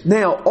this.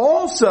 Now,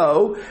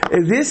 also,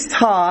 this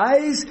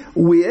ties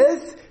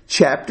with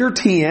chapter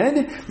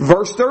 10,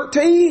 verse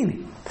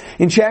 13.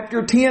 In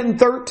chapter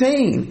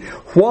 10:13,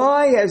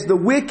 why has the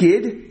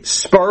wicked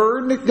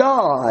spurned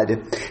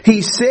God?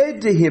 He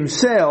said to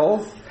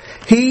himself,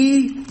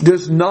 He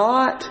does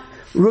not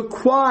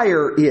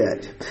require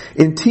it.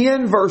 In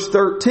 10 verse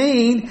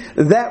 13,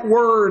 that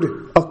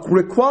word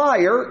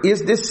require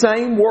is this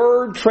same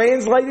word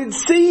translated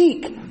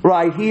seek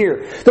right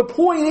here. The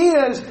point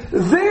is,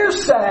 they're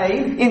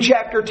saying in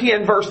chapter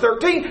 10 verse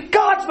 13,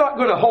 God's not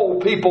going to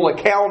hold people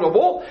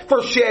accountable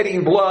for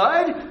shedding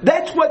blood.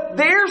 That's what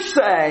they're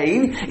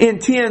saying in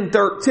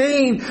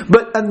 10:13.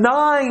 But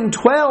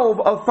 9:12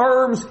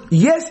 affirms,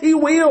 yes, He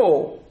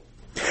will.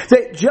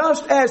 That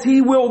just as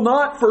He will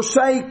not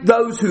forsake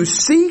those who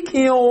seek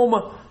Him,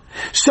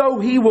 so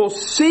He will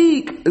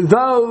seek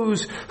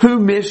those who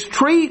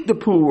mistreat the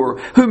poor,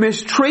 who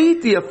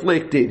mistreat the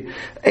afflicted.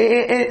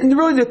 And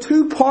really the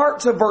two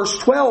parts of verse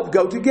 12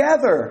 go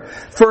together.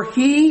 For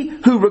He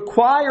who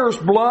requires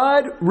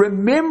blood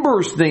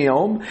remembers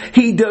them.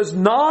 He does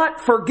not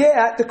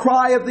forget the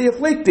cry of the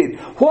afflicted.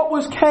 What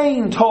was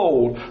Cain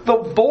told? The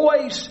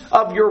voice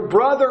of your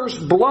brother's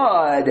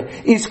blood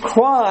is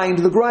crying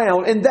to the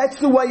ground. And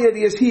that's the way it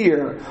is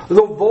here.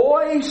 The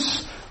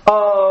voice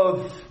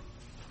of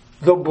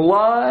the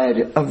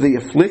blood of the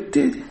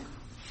afflicted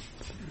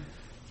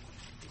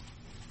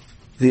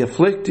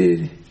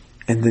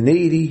and the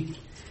needy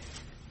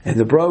and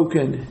the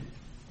broken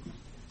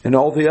and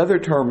all the other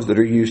terms that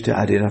are used to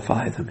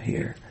identify them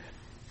here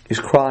is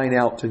crying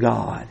out to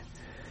God.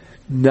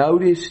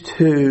 Notice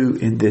too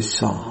in this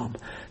psalm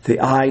the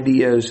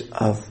ideas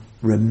of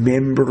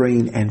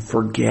remembering and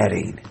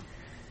forgetting.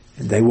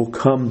 And they will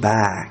come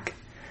back.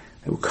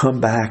 They will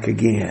come back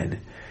again.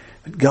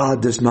 But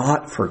God does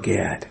not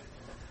forget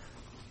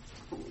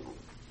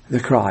the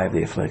cry of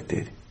the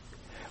afflicted.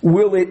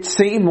 Will it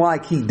seem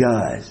like He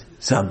does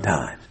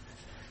sometimes?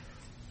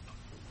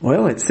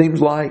 Well, it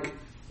seems like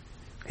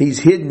He's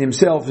hidden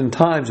Himself in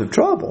times of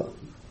trouble.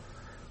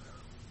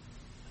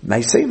 It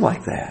may seem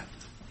like that.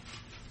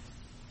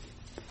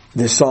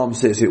 This psalm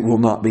says it will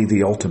not be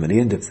the ultimate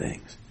end of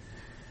things.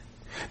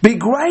 Be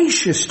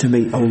gracious to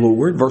me, O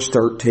Lord, verse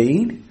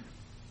 13.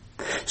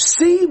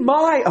 See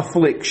my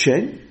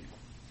affliction.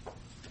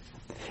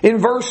 In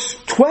verse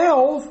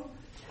 12,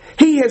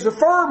 He has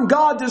affirmed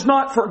God does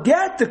not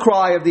forget the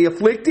cry of the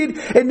afflicted,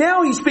 and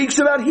now He speaks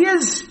about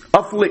His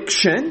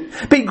affliction.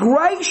 Be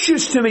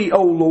gracious to me,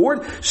 O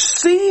Lord.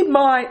 See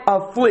my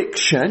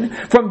affliction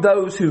from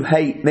those who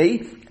hate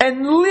me,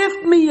 and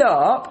lift me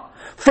up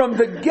from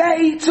the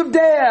gates of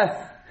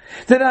death,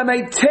 that I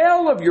may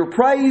tell of your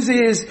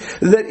praises,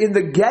 that in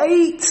the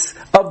gates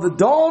of the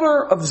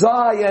daughter of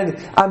Zion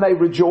I may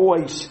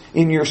rejoice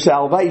in your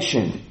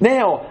salvation.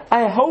 Now,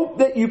 I hope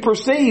that you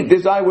perceived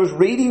as I was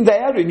reading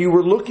that and you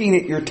were looking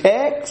at your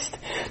text,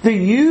 the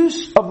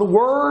use of the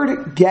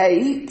word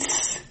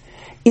gates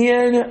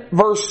in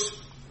verse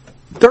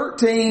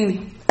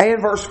 13 and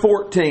verse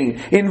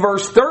 14. In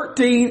verse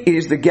 13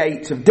 is the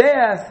gates of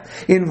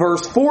death. In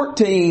verse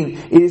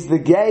 14 is the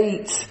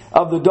gates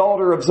of the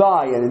daughter of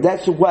Zion. And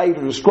that's a way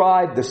to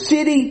describe the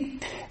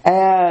city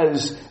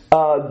as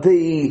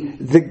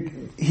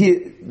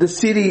the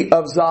city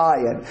of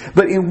Zion.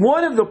 But in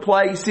one of the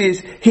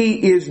places,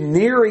 he is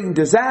nearing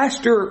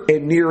disaster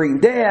and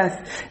nearing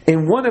death.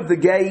 In one of the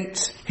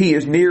gates, he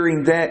is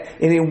nearing that.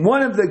 And in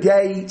one of the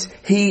gates,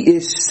 he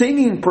is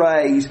singing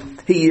praise.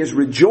 He is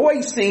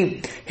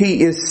rejoicing.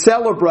 He is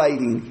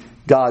celebrating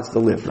God's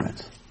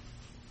deliverance.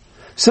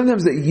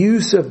 Sometimes the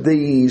use of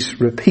these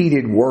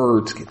repeated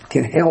words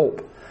can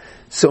help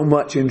so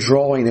much in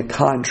drawing a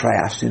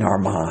contrast in our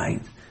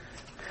mind.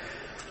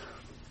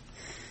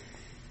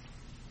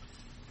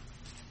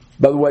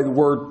 By the way, the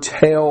word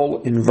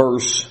tell in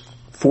verse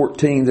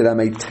 14, that I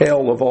may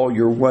tell of all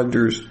your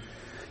wonders,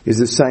 is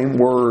the same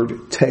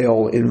word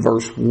tell in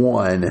verse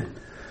 1.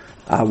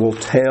 I will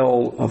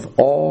tell of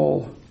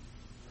all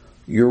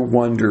your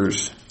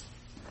wonders,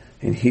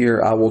 and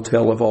here I will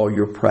tell of all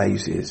your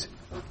praises.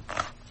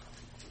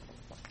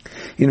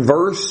 In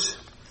verse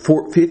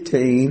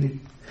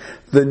 15,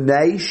 the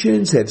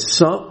nations have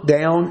sunk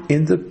down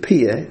in the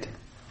pit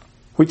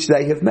which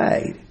they have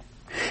made.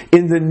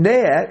 In the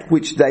net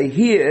which they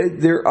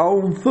hid, their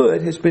own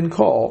foot has been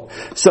caught.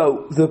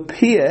 So the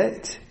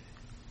pit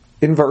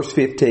in verse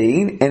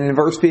 15 and in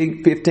verse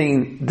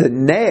 15 the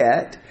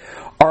net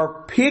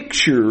are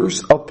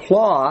pictures of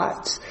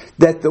plots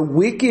that the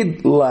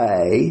wicked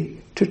lay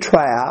to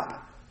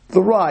trap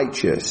the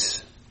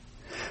righteous.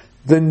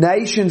 The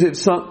nations have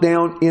sunk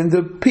down in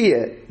the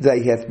pit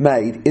they have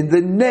made, in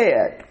the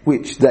net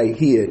which they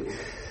hid.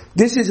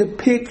 This is a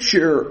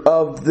picture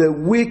of the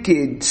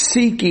wicked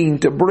seeking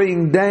to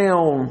bring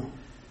down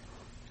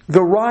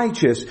the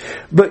righteous.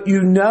 But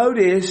you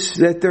notice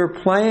that their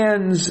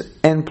plans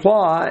and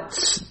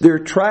plots, their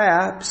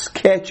traps,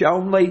 catch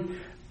only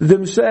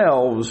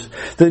themselves.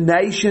 The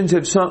nations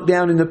have sunk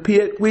down in the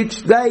pit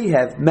which they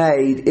have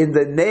made, in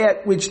the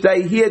net which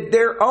they hid.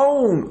 Their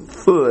own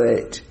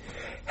foot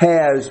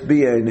has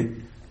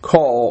been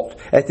caught.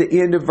 At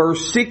the end of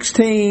verse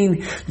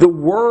 16,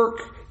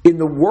 in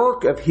the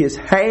work of his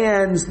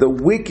hands, the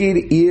wicked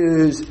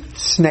is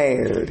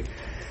snared.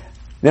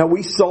 Now,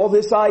 we saw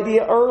this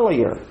idea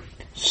earlier.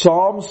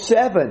 Psalm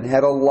 7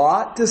 had a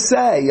lot to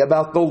say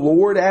about the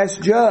Lord as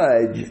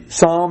judge.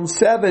 Psalm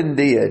 7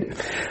 did.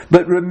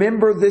 But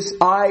remember this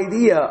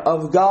idea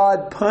of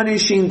God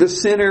punishing the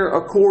sinner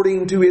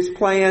according to His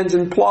plans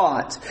and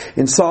plots.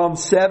 In Psalm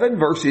 7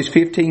 verses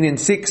 15 and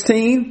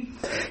 16,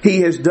 He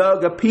has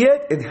dug a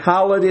pit and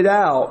hollowed it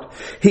out.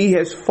 He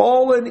has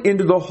fallen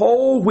into the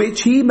hole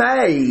which He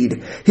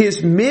made.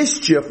 His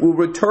mischief will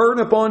return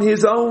upon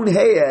His own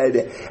head,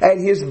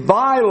 and His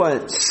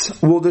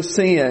violence will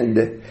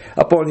descend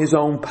upon His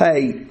own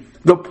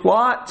pate. The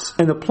plots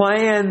and the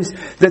plans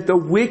that the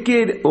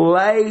wicked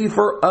lay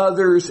for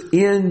others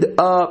end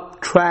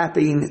up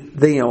trapping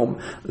them.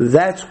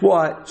 That's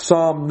what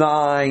Psalm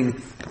 9,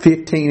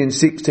 15 and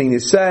 16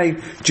 is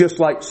saying, just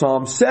like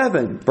Psalm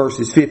 7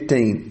 verses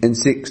 15 and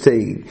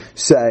 16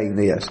 saying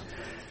this.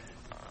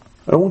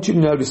 I want you to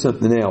notice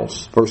something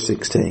else. Verse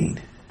 16.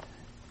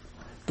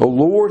 The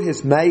Lord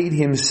has made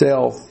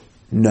Himself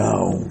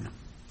known.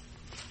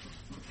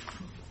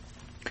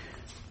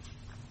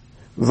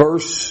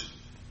 Verse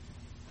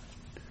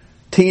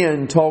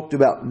 10 talked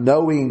about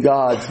knowing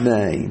God's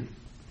name.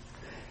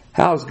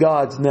 How is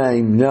God's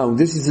name known?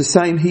 This is the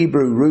same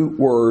Hebrew root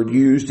word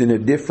used in a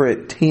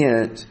different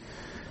tense.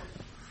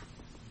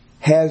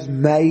 Has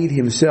made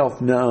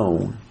Himself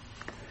known.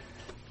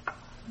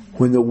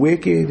 When the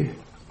wicked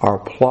are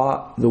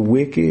caught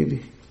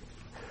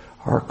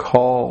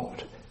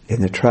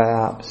in the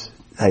traps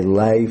they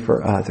lay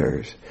for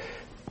others,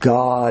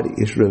 God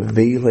is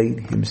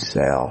revealing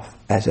Himself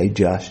as a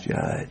just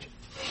judge.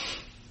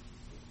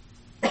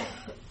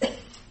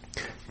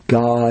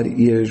 God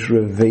is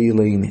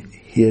revealing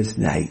His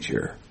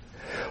nature.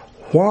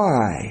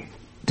 Why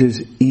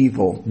does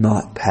evil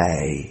not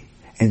pay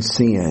and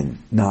sin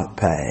not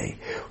pay?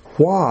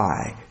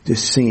 Why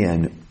does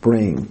sin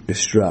bring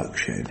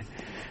destruction?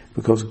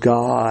 Because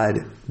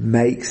God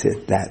makes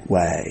it that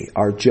way.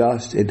 Our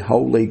just and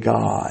holy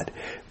God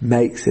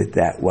makes it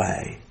that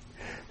way.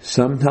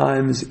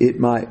 Sometimes it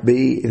might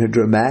be in a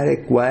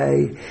dramatic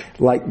way,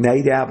 like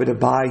Nadab and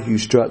Abihu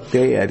struck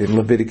dead in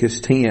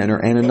Leviticus 10,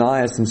 or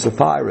Ananias and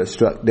Sapphira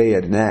struck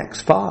dead in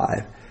Acts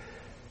 5.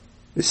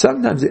 But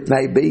sometimes it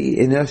may be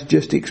in us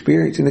just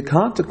experiencing the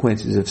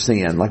consequences of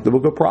sin, like the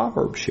book of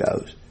Proverbs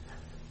shows.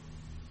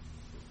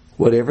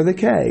 Whatever the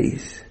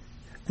case,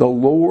 the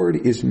Lord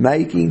is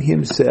making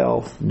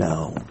Himself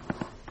known.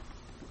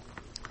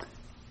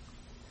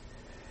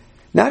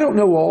 Now, I don't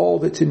know all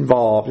that's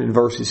involved in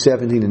verses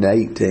 17 and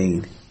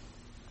 18.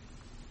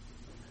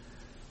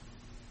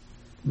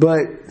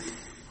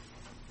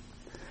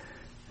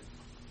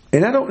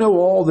 And I don't know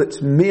all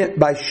that's meant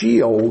by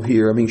Sheol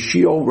here. I mean,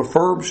 Sheol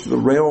refers to the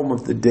realm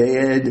of the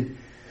dead.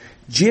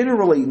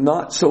 Generally,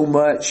 not so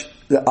much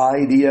the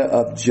idea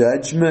of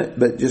judgment,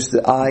 but just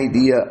the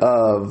idea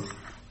of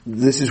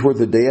this is where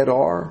the dead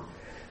are.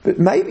 But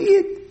maybe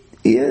it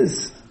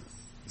is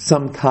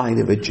some kind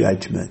of a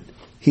judgment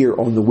here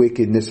on the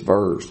wicked in this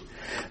verse.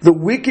 The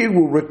wicked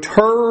will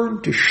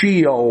return to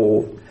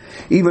Sheol,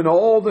 even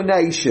all the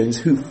nations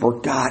who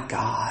forgot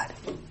God.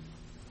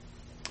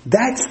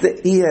 That's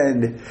the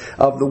end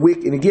of the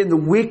wicked. And again, the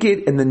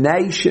wicked and the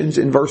nations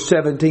in verse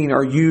 17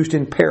 are used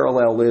in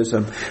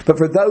parallelism. But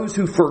for those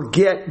who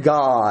forget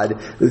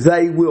God,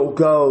 they will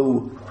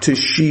go to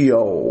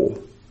Sheol.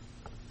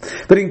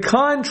 But in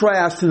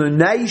contrast to the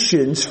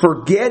nations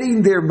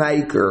forgetting their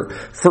Maker,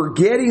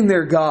 forgetting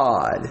their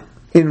God,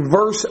 in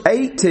verse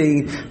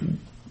 18,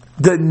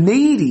 the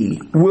needy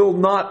will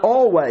not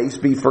always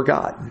be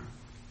forgotten.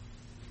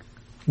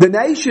 The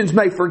nations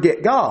may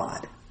forget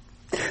God.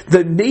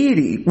 The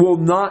needy will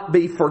not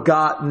be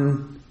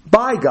forgotten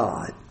by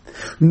God,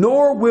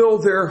 nor will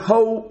their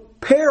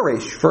hope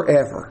perish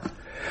forever.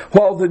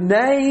 While the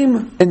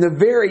name and the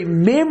very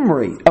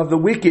memory of the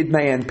wicked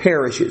man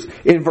perishes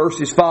in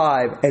verses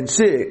 5 and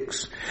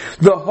 6,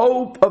 the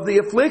hope of the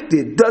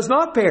afflicted does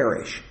not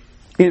perish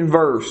in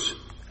verse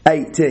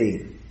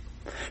 18.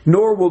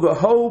 Nor will the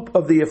hope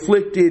of the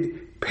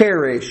afflicted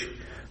perish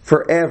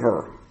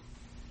forever.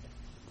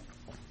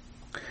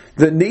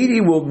 The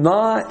needy will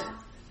not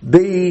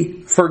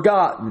be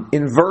forgotten.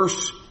 In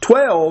verse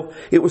 12,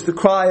 it was the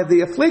cry of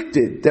the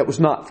afflicted that was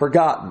not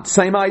forgotten.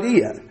 Same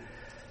idea.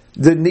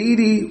 The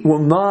needy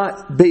will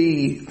not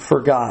be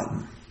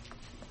forgotten.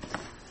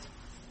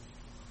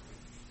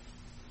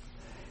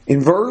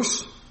 In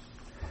verse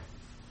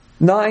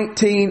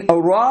 19,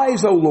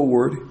 arise, O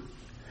Lord,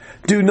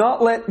 do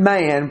not let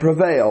man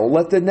prevail.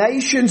 Let the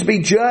nations be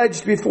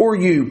judged before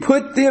you.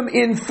 Put them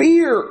in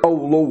fear, O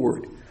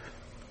Lord.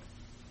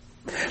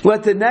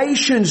 Let the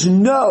nations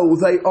know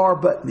they are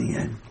but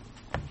men.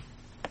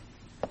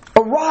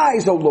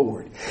 Arise, O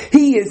Lord.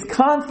 He is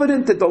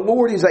confident that the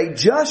Lord is a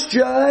just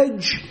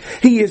judge.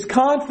 He is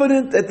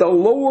confident that the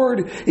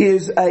Lord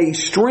is a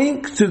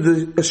strength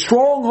to a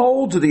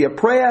stronghold to the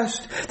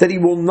oppressed, that He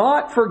will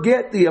not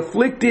forget the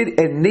afflicted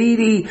and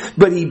needy,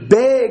 but he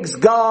begs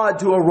God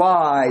to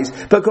arise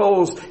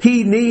because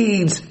he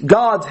needs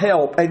God's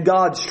help and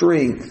God's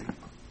strength.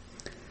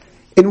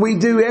 And we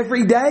do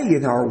every day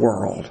in our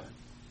world.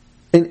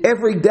 And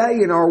every day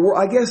in our world,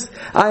 I guess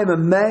I am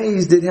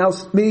amazed at how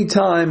many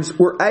times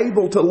we're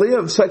able to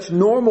live such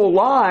normal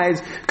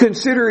lives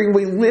considering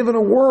we live in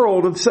a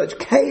world of such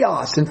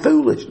chaos and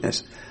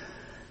foolishness.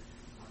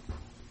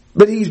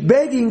 But he's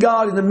begging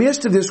God in the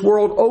midst of this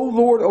world, O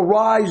Lord,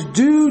 arise,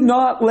 do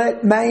not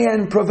let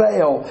man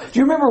prevail. Do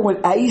you remember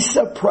when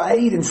Asa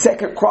prayed in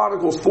 2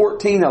 Chronicles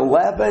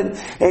 14:11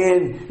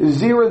 and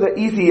Zerah the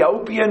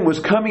Ethiopian was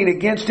coming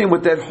against him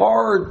with that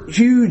hard,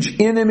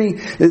 huge enemy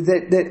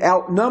that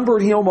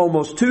outnumbered him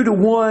almost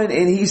 2-1,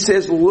 and he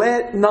says,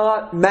 let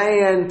not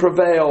man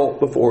prevail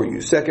before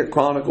you. 2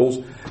 Chronicles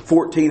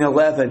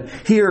 14:11.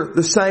 Here,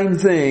 the same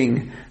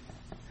thing.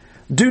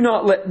 Do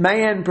not let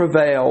man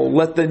prevail.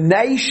 Let the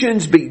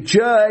nations be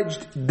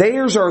judged.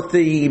 There's our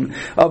theme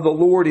of the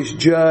Lord is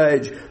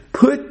judge.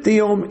 Put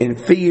them in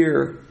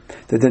fear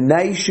that the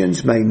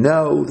nations may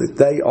know that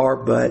they are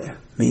but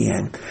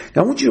men.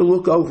 Now I want you to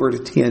look over to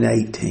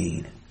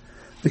 10:18.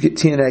 Look at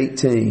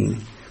 10:18.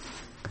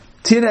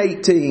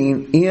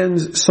 10:18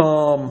 ends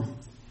Psalm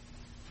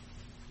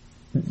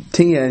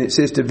 10. It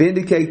says to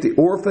vindicate the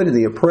orphan and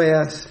the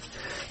oppressed,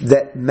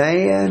 that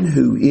man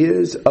who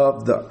is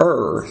of the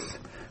earth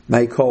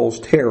may cause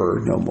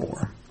terror no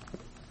more.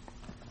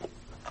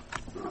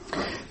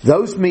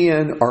 Those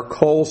men are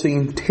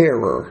causing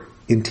terror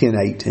in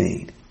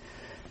 10:18.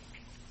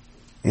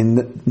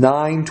 In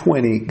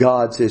 9:20,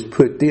 God says,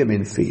 put them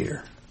in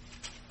fear,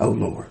 O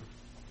Lord.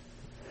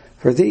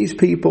 For these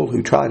people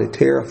who try to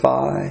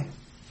terrify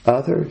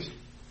others,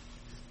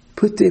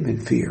 put them in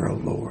fear, O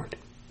Lord.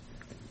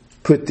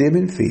 Put them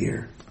in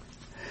fear.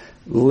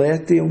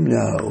 Let them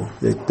know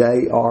that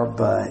they are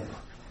but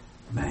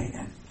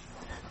man.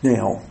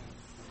 Now,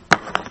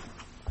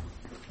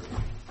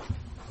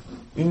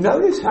 you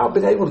notice how I've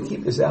been able to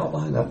keep this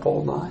outline up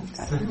all night?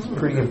 It's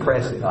pretty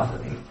impressive, I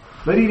think.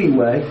 But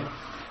anyway,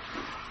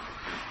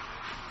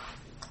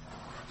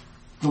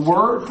 the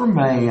word for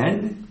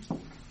man,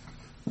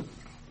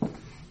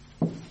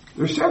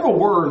 there's several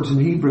words in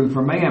Hebrew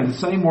for man. The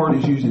same word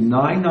is used in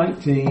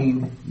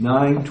 9:19,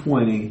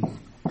 9:20,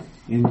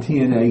 and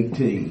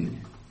 10:18.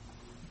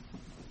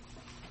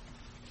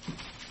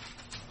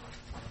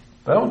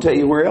 But I don't tell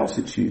you where else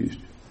it's used.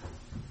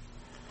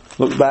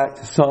 Look back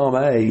to Psalm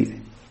 8.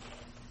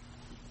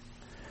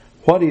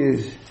 What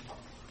is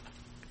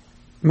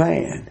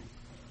man?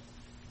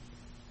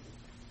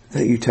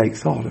 That you take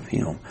thought of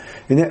him.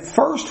 In that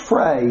first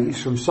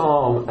phrase from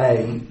Psalm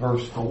 8,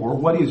 verse 4,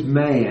 what is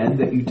man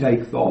that you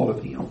take thought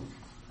of him?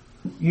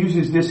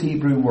 Uses this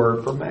Hebrew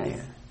word for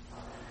man.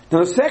 Now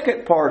the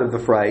second part of the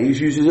phrase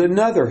uses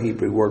another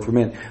Hebrew word for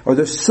man, or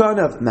the son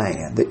of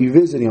man, that you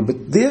visit him.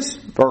 But this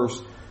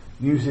verse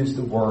uses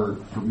the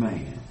word for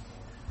man.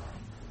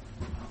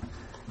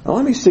 Now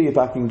let me see if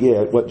I can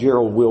get what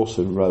Gerald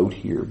Wilson wrote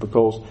here,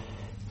 because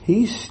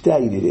he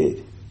stated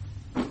it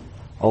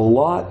a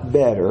lot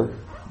better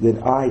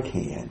than I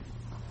can.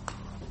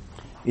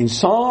 In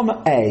Psalm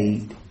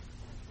 8,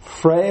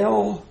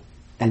 frail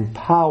and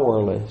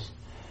powerless,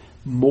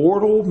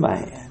 mortal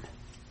man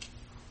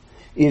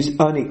is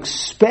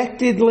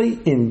unexpectedly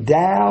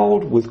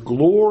endowed with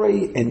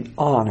glory and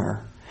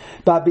honor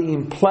by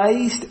being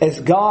placed as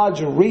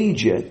God's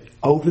regent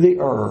over the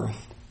earth.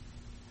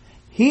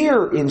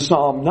 Here in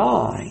Psalm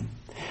 9,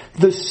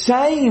 the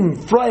same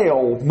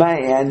frail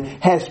man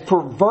has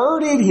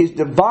perverted his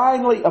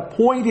divinely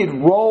appointed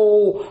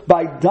role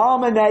by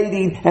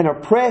dominating and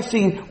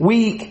oppressing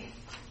weak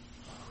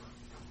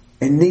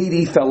and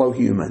needy fellow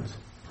humans.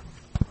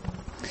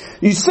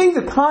 You see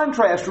the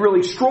contrast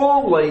really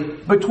strongly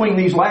between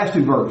these last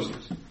two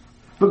verses,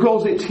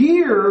 because it's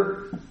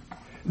here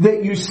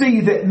that you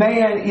see that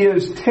man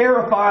is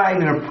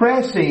terrifying and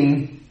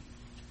oppressing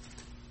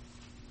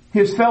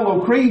his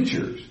fellow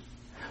creatures.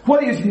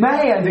 What is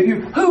man that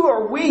you, who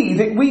are we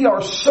that we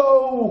are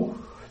so,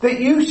 that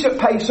you should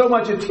pay so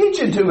much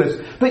attention to us?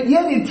 But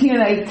yet in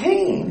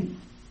 10:18,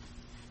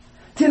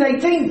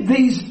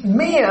 these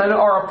men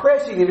are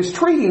oppressing and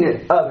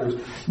mistreating others.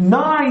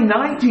 9,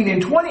 19,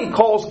 and 20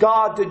 calls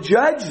God to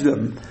judge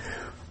them.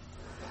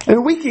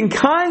 And we can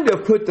kind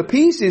of put the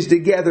pieces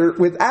together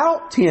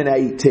without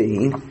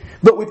 10:18.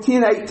 But with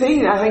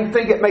 10:18, I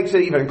think it makes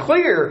it even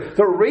clearer.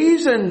 The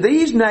reason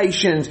these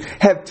nations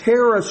have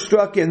terror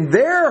struck in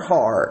their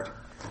heart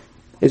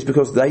is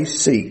because they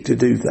seek to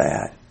do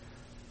that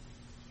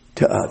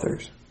to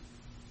others.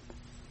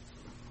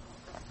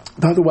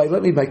 By the way,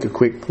 let me make a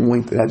quick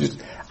point that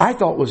I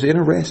thought was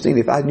interesting.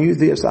 If I knew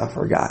this, I've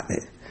forgotten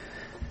it.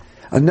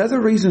 Another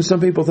reason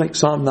some people think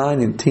Psalm 9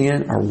 and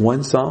 10 are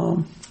one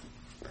psalm,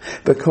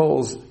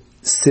 because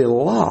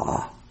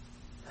Selah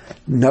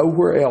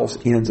nowhere else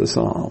ends a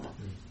psalm.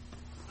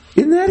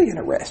 Isn't that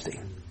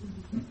interesting?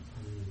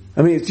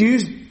 I mean, it's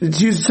used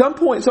at some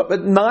point,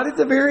 but not at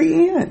the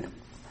very end.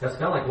 That's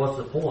kind of like, what's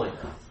the point?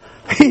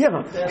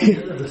 Yeah. That's the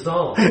end of the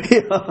song.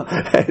 Yeah,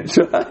 that's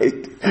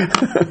right.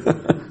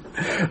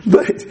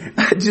 But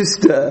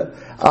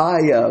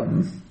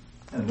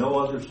and no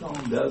other song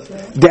does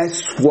that?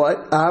 That's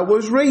what I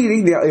was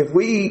reading. Now, if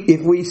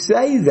we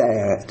say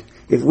that,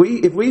 if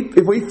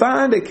we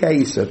find a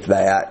case of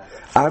that,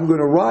 I'm going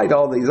to write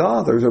all these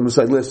authors. I'm going to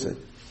say, listen,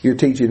 you're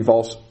teaching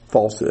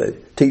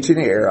falsehood, teaching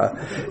error,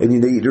 and you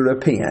need to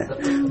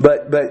repent.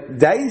 But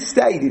they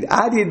stated,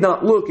 I did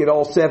not look at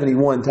all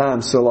 71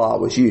 times Selah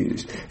was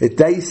used. If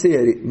they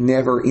said it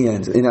never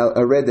ends. And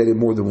I read that in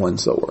more than one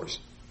source.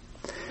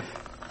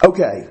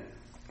 Okay.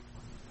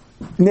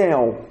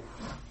 Now,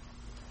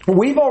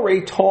 we've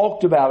already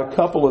talked about a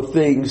couple of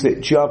things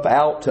that jump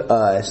out to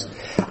us.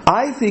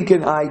 I think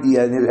an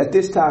idea, and at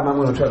this time I'm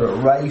going to try to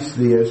erase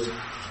this,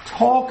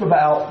 talk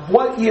about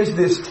what is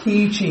this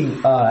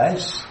teaching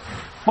us?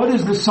 What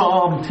does the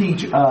Psalm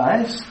teach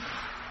us?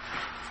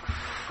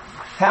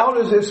 How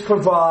does this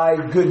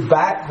provide good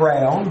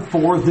background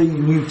for the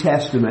New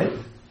Testament?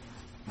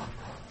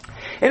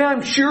 And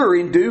I'm sure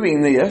in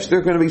doing this, there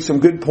are going to be some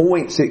good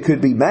points that could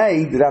be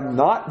made that I'm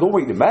not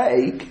going to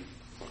make.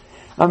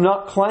 I'm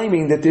not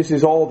claiming that this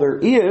is all there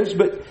is,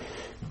 but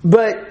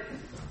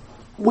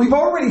we've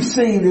already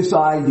seen this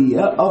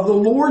idea of the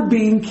Lord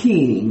being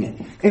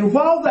king. And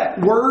while that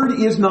word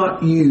is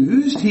not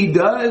used, He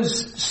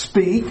does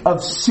speak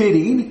of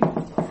sitting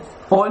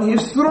on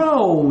His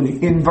throne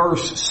in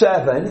verse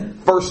 7,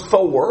 verse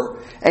 4,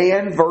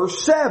 and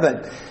verse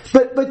 7.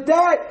 But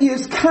that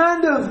is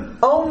kind of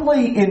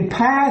only in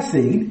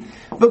passing.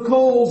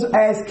 because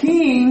as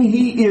king,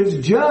 He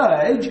is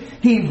judge.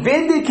 He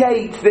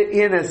vindicates the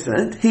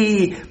innocent.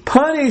 He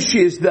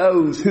punishes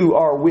those who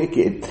are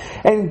wicked.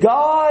 And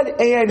God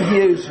and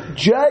His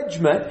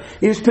judgment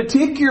is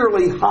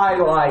particularly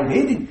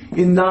highlighted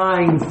in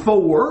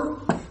 9:4.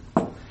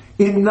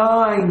 In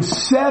 9,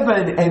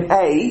 7, and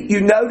 8, you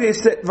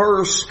notice that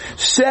verse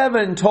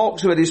 7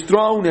 talks about His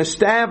throne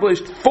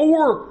established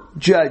for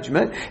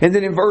judgment. And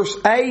then in verse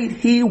 8,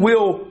 He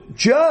will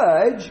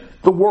judge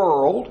the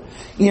world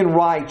in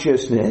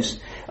righteousness.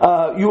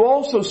 You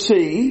also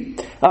see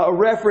a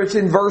reference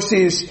in verse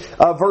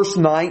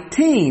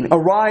 19.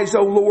 Arise,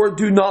 O Lord,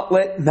 do not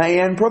let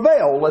man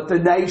prevail. Let the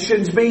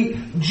nations be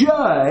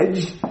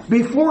judged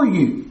before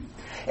you.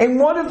 And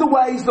one of the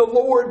ways the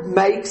Lord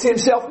makes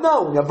Himself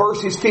known, now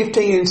verses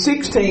 15 and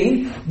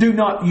 16 do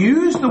not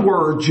use the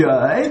word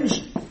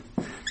judge,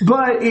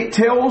 but it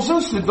tells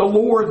us that the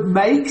Lord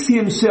makes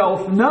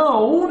Himself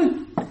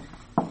known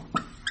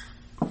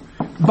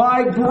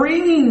by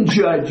bringing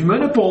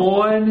judgment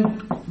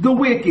upon the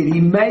wicked.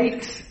 He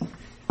makes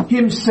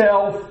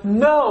Himself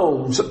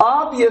known. So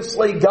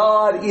obviously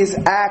God is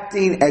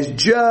acting as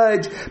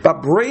judge by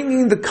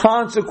bringing the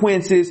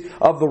consequences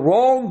of the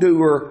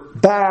wrongdoer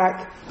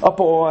back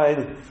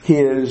upon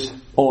his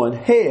own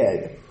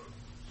head.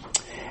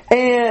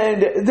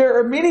 And there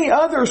are many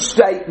other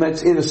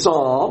statements in the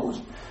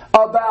Psalms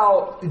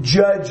about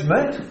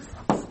judgment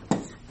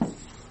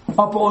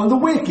upon the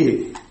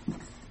wicked.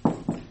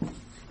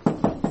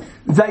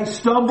 They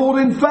stumbled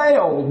and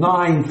failed,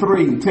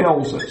 9:3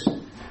 tells us.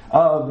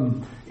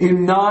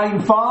 In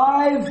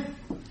 9:5,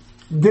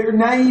 their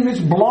name is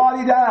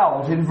blotted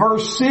out. In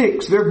verse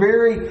 6,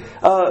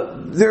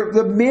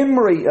 the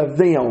memory of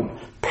them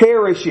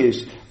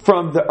perishes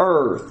from the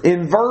earth.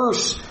 In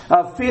verse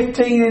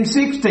 15 and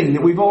 16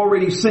 that we've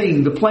already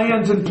seen, the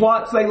plans and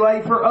plots they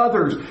lay for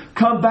others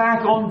come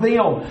back on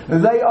them.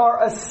 They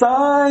are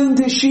assigned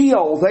to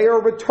Sheol. They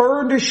are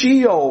returned to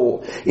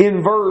Sheol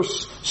in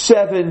verse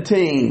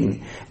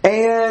 17.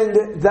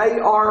 And they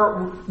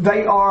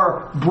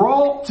are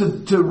brought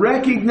to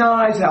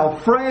recognize how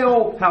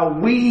frail, how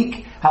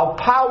weak, how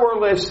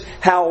powerless,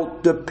 how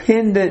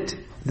dependent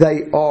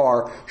they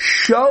are.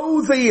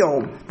 Show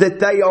them that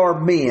they are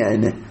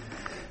men.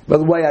 By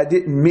the way, I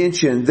didn't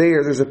mention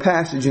there's a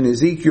passage in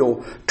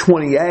Ezekiel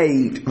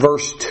 28,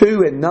 verse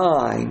 2 and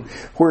 9,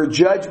 where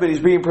judgment is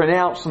being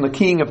pronounced on the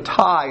king of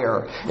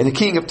Tyre. And the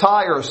king of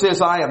Tyre says,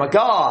 I am a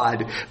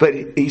god. But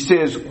he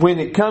says, when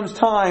it comes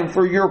time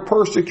for your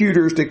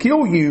persecutors to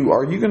kill you,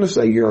 are you going to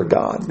say you're a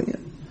god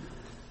then?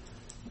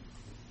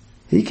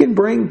 He can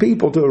bring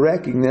people to a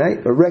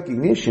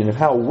recognition of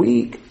how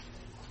weak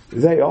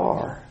they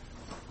are.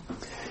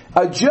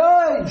 A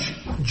judge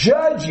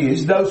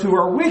judges those who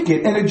are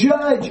wicked, and a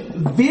judge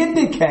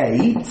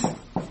vindicates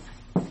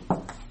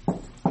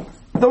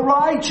the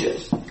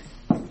righteous.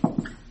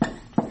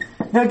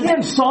 Now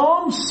again,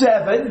 Psalm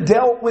 7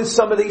 dealt with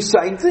some of these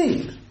same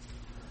themes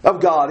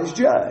of God as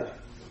judge.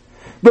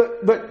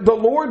 But the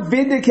Lord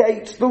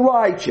vindicates the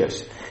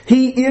righteous.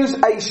 He is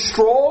a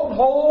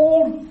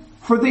stronghold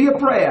for the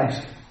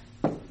oppressed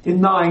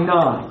in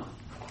 9:9.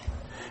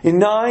 In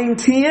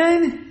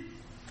 9:10,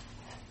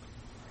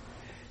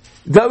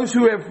 those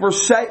who have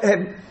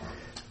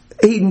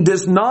He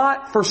does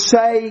not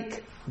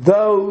forsake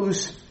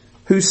those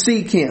who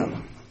seek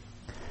Him.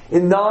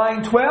 In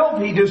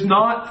 9:12, He does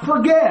not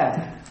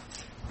forget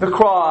the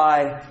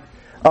cry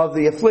of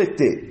the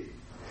afflicted.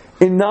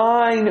 In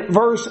 9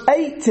 verse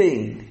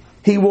 18,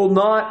 He will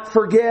not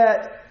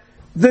forget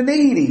the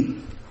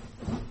needy.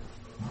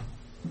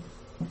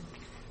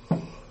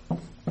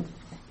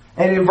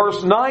 And in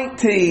verse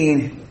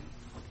 19,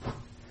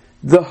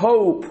 the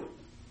hope,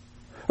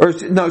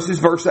 this is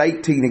verse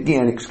 18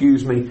 again,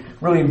 excuse me.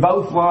 Really in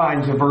both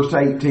lines of verse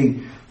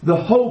 18. The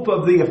hope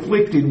of the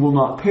afflicted will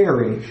not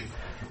perish.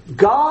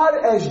 God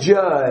as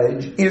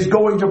judge is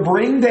going to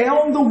bring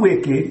down the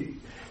wicked.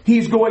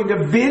 He's going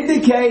to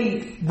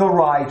vindicate the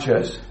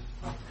righteous.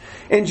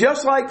 And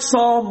just like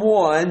Psalm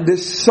 1,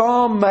 this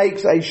psalm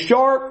makes a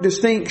sharp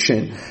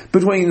distinction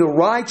between the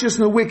righteous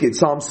and the wicked.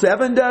 Psalm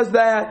 7 does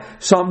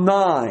that. Psalm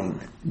 9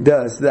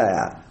 does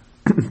that.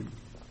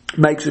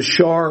 Makes a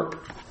sharp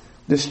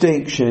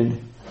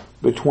distinction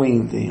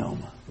between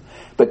them.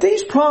 But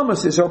these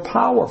promises are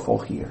powerful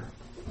here.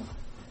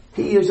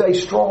 He is a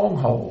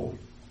stronghold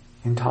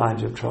in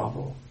times of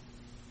trouble.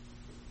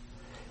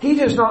 He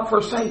does not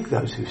forsake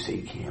those who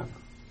seek Him.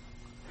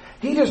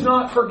 He does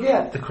not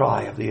forget the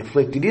cry of the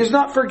afflicted. He does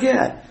not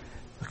forget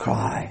the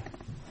cry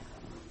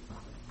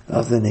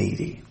of the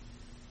needy.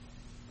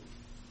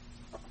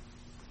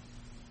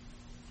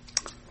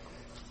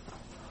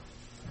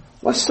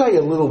 Let's say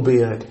a little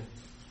bit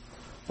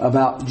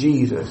about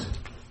Jesus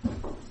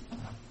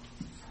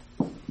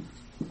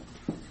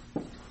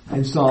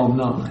in Psalm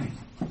 9.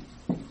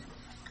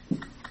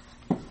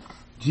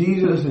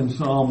 Jesus in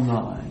Psalm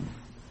 9.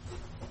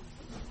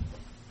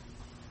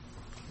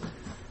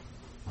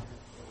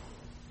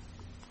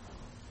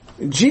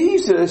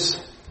 Jesus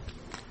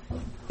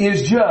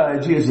is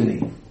judge, isn't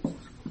He?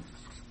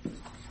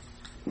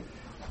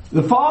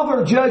 The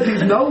Father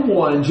judges no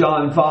one,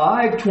 John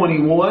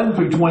 5:21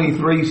 through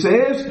 23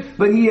 says,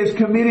 but He has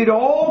committed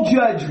all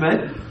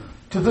judgment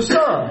to the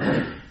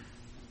Son.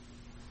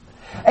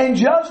 And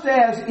just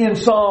as in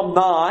Psalm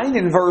 9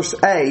 in verse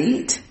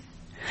 8,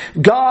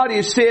 God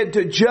is said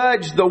to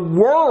judge the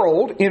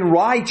world in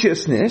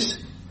righteousness,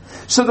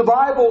 so the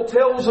Bible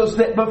tells us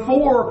that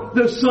before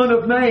the Son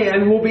of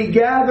Man will be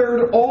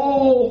gathered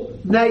all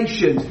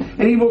nations,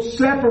 and He will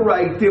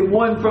separate them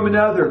one from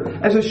another,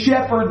 as a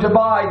shepherd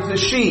divides the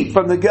sheep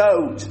from the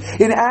goats.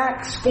 In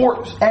Acts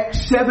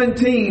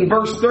 17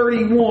 verse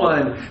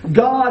 31,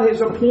 God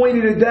has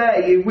appointed a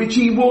day in which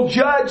He will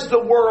judge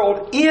the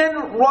world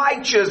in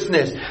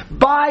righteousness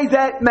by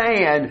that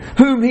man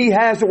whom He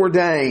has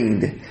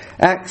ordained.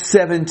 Acts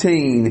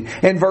 17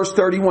 and verse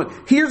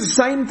 31. Here's the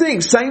same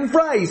thing, same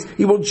phrase.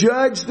 He will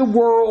judge the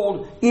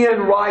world in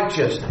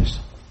righteousness.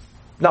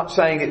 Not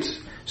saying it's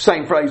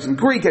same phrase in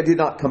Greek. I did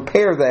not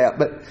compare that,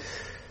 but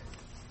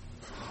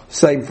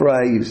same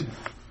phrase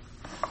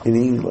in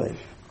English.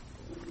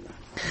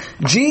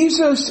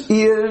 Jesus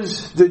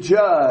is the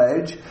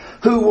judge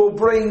who will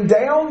bring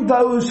down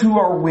those who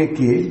are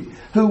wicked,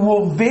 who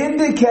will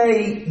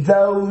vindicate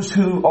those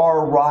who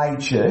are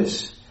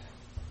righteous.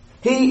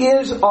 He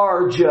is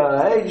our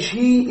judge.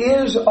 He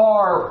is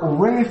our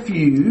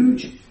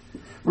refuge.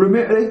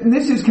 Remember,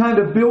 this is kind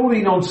of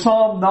building on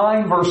Psalm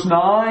 9 verse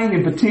 9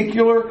 in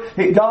particular.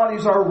 God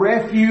is our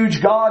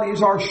refuge. God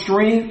is our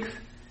strength.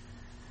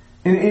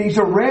 And He's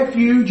a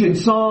refuge in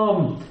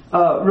Psalm.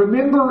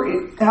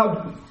 Remember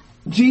how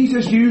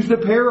Jesus used the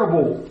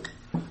parable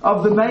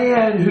of the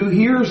man who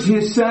hears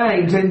His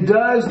sayings and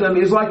does them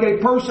is like a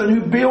person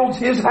who builds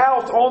his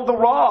house on the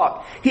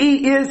rock.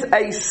 He is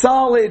a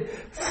solid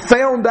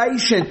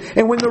foundation.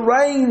 And when the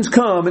rains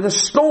come and the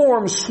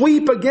storms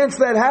sweep against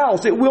that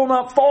house, it will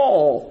not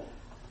fall.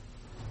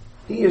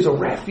 He is a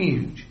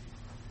refuge.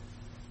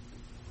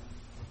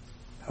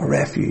 A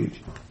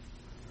refuge.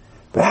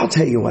 But I'll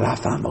tell you what I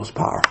find most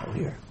powerful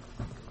here.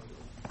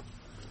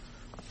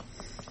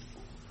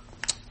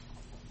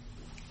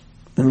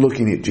 And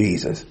looking at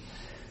Jesus.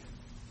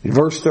 In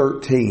verse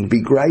 13,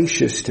 be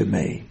gracious to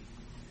me,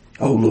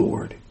 O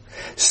Lord.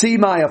 See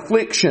my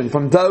affliction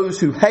from those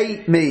who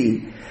hate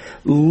me.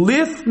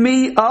 Lift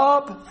me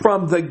up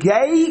from the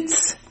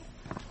gates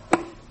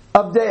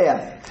of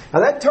death. Now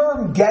that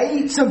term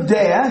gates of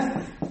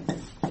death,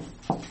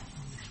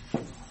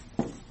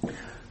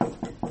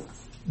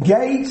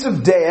 gates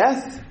of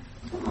death.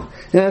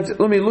 Now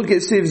let me look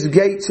at see if it's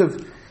gates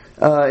of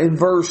in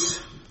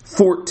verse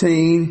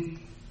 14.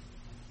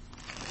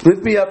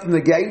 Lift me up from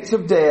the gates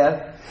of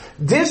death.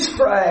 This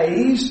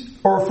phrase,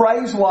 or a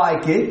phrase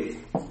like it,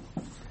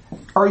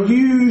 are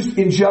used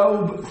in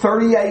Job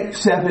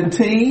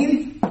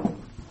 38:17.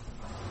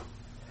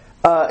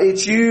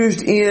 It's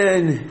used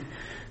in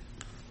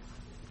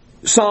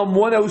Psalm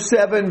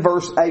 107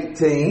 verse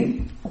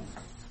 18.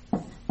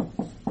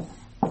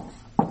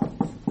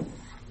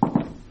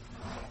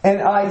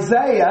 And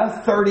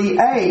Isaiah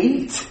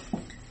 38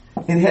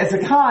 in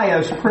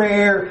Hezekiah's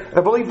prayer,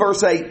 I believe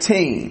verse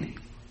 18.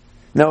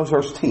 No, it's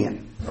verse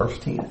 10. Verse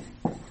 10.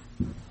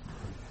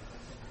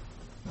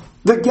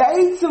 The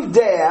gates of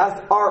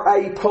death are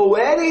a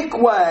poetic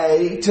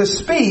way to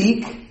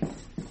speak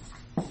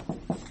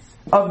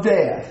of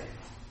death.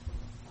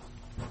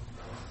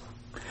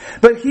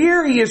 But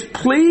here he is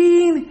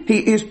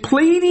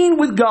pleading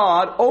with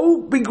God,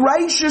 oh, be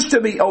gracious to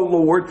me, O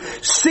Lord.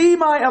 See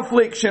my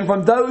affliction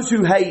from those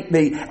who hate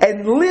me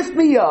and lift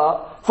me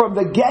up from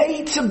the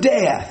gates of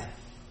death.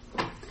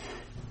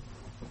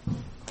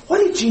 What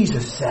did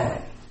Jesus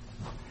say?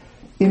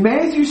 In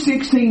Matthew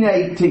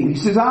 16:18, He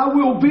says, I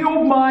will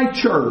build my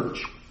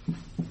church,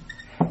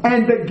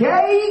 and the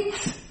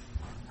gates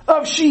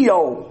of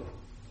Sheol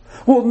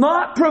will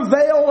not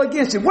prevail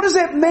against it. What does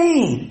that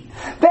mean?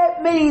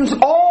 That means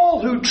all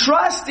who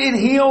trust in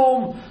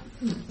Him,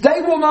 they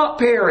will not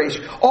perish.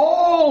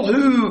 All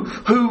who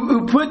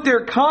put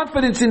their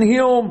confidence in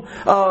Him,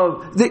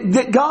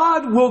 that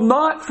God will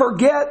not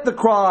forget the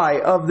cry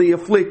of the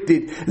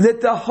afflicted, that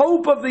the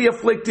hope of the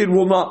afflicted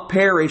will not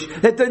perish,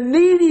 that the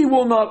needy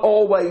will not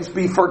always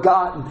be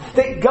forgotten,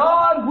 that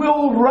God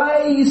will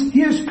raise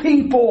His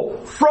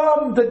people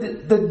from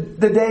the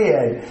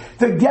dead.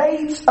 The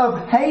gates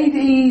of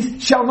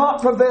Hades shall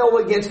not prevail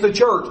against the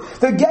church.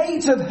 The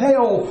gates of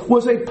hell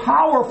was a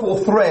powerful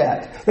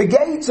threat. The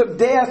gates of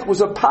death was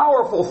a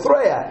powerful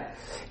threat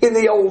in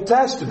the Old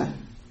Testament.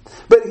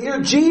 But here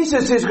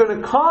Jesus is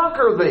going to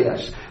conquer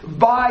this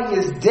by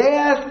His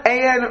death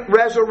and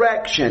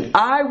resurrection.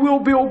 I will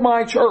build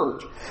my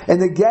church,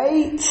 and the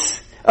gates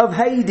of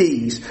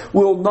Hades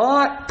will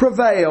not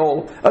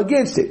prevail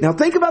against it. Now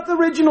think about the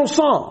original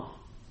psalm.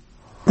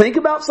 Think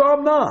about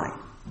Psalm 9.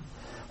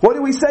 What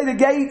do we say the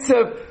gates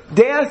of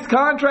death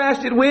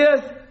contrasted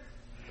with?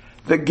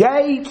 The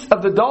gates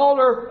of the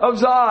daughter of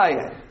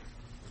Zion.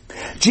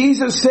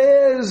 Jesus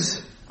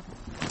says,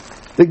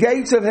 the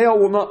gates of hell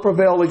will not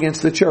prevail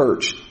against the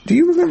church. Do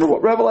you remember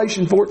what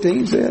Revelation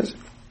 14 says?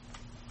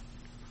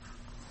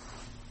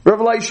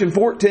 Revelation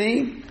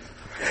 14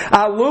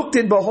 I looked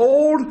and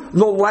behold,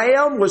 the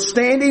Lamb was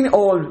standing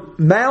on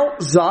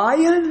Mount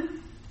Zion.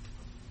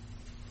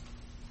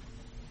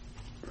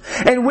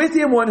 And with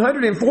him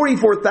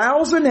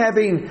 144,000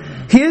 having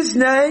his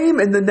name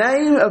and the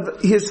name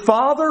of his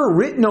Father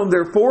written on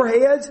their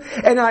foreheads.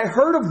 And I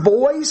heard a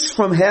voice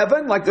from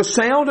heaven like the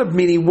sound of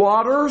many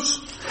waters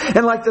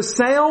and like the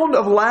sound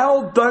of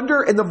loud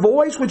thunder. And the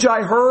voice which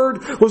I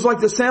heard was like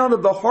the sound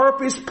of the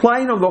harpist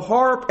playing on the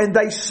harp. And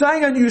they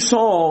sang a new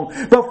song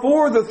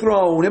before the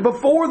throne and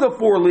before the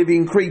four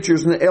living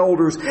creatures and the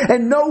elders.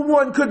 And no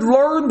one could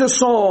learn the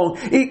song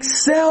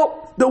except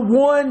the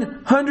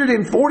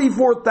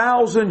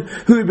 144,000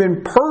 who had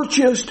been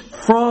purchased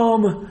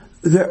from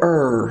the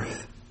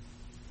earth.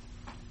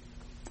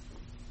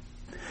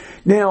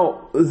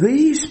 Now,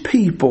 these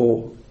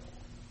people,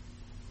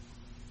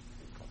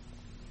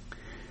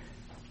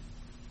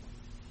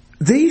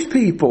 the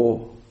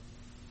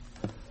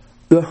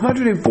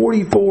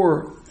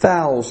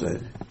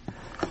 144,000,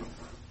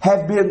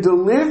 have been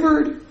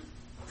delivered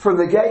from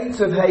the gates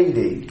of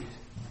Hades.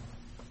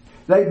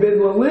 They've been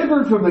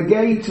delivered from the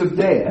gates of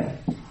death.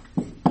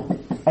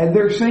 And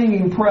they're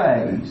singing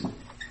praise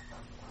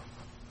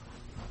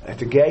at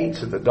the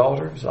gates of the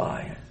daughter of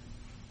Zion.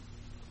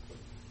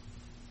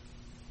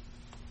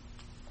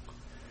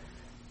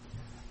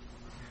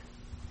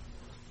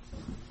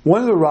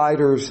 One of the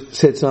writers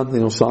said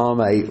something on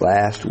Psalm 8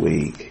 last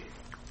week.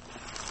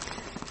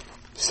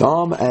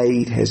 Psalm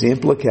 8 has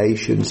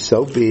implications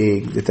so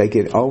big that they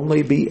can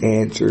only be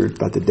answered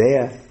by the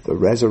death, the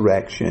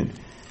resurrection,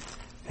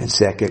 and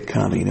second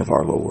coming of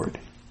our Lord.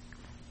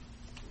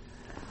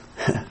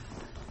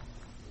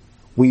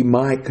 We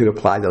could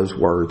apply those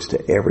words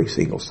to every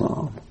single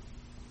psalm.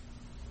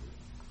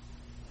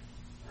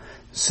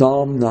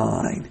 Psalm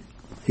 9,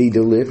 He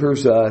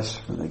delivers us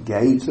from the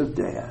gates of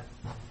death,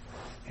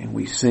 and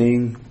we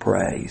sing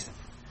praise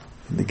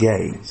in the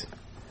gates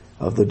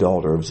of the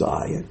daughter of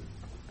Zion.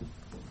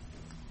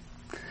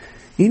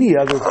 Any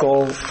other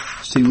thoughts?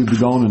 See, we've been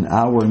gone an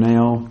hour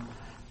now.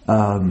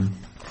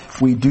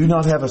 We do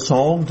not have a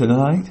song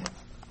tonight.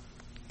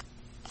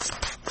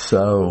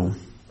 So,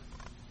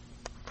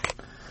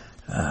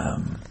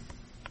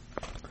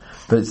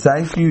 but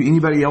thank you.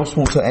 Anybody else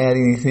want to add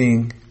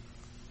anything?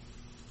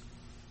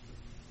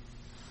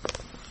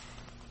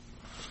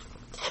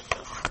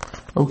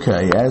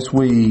 Okay, as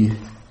we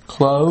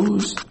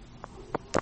close,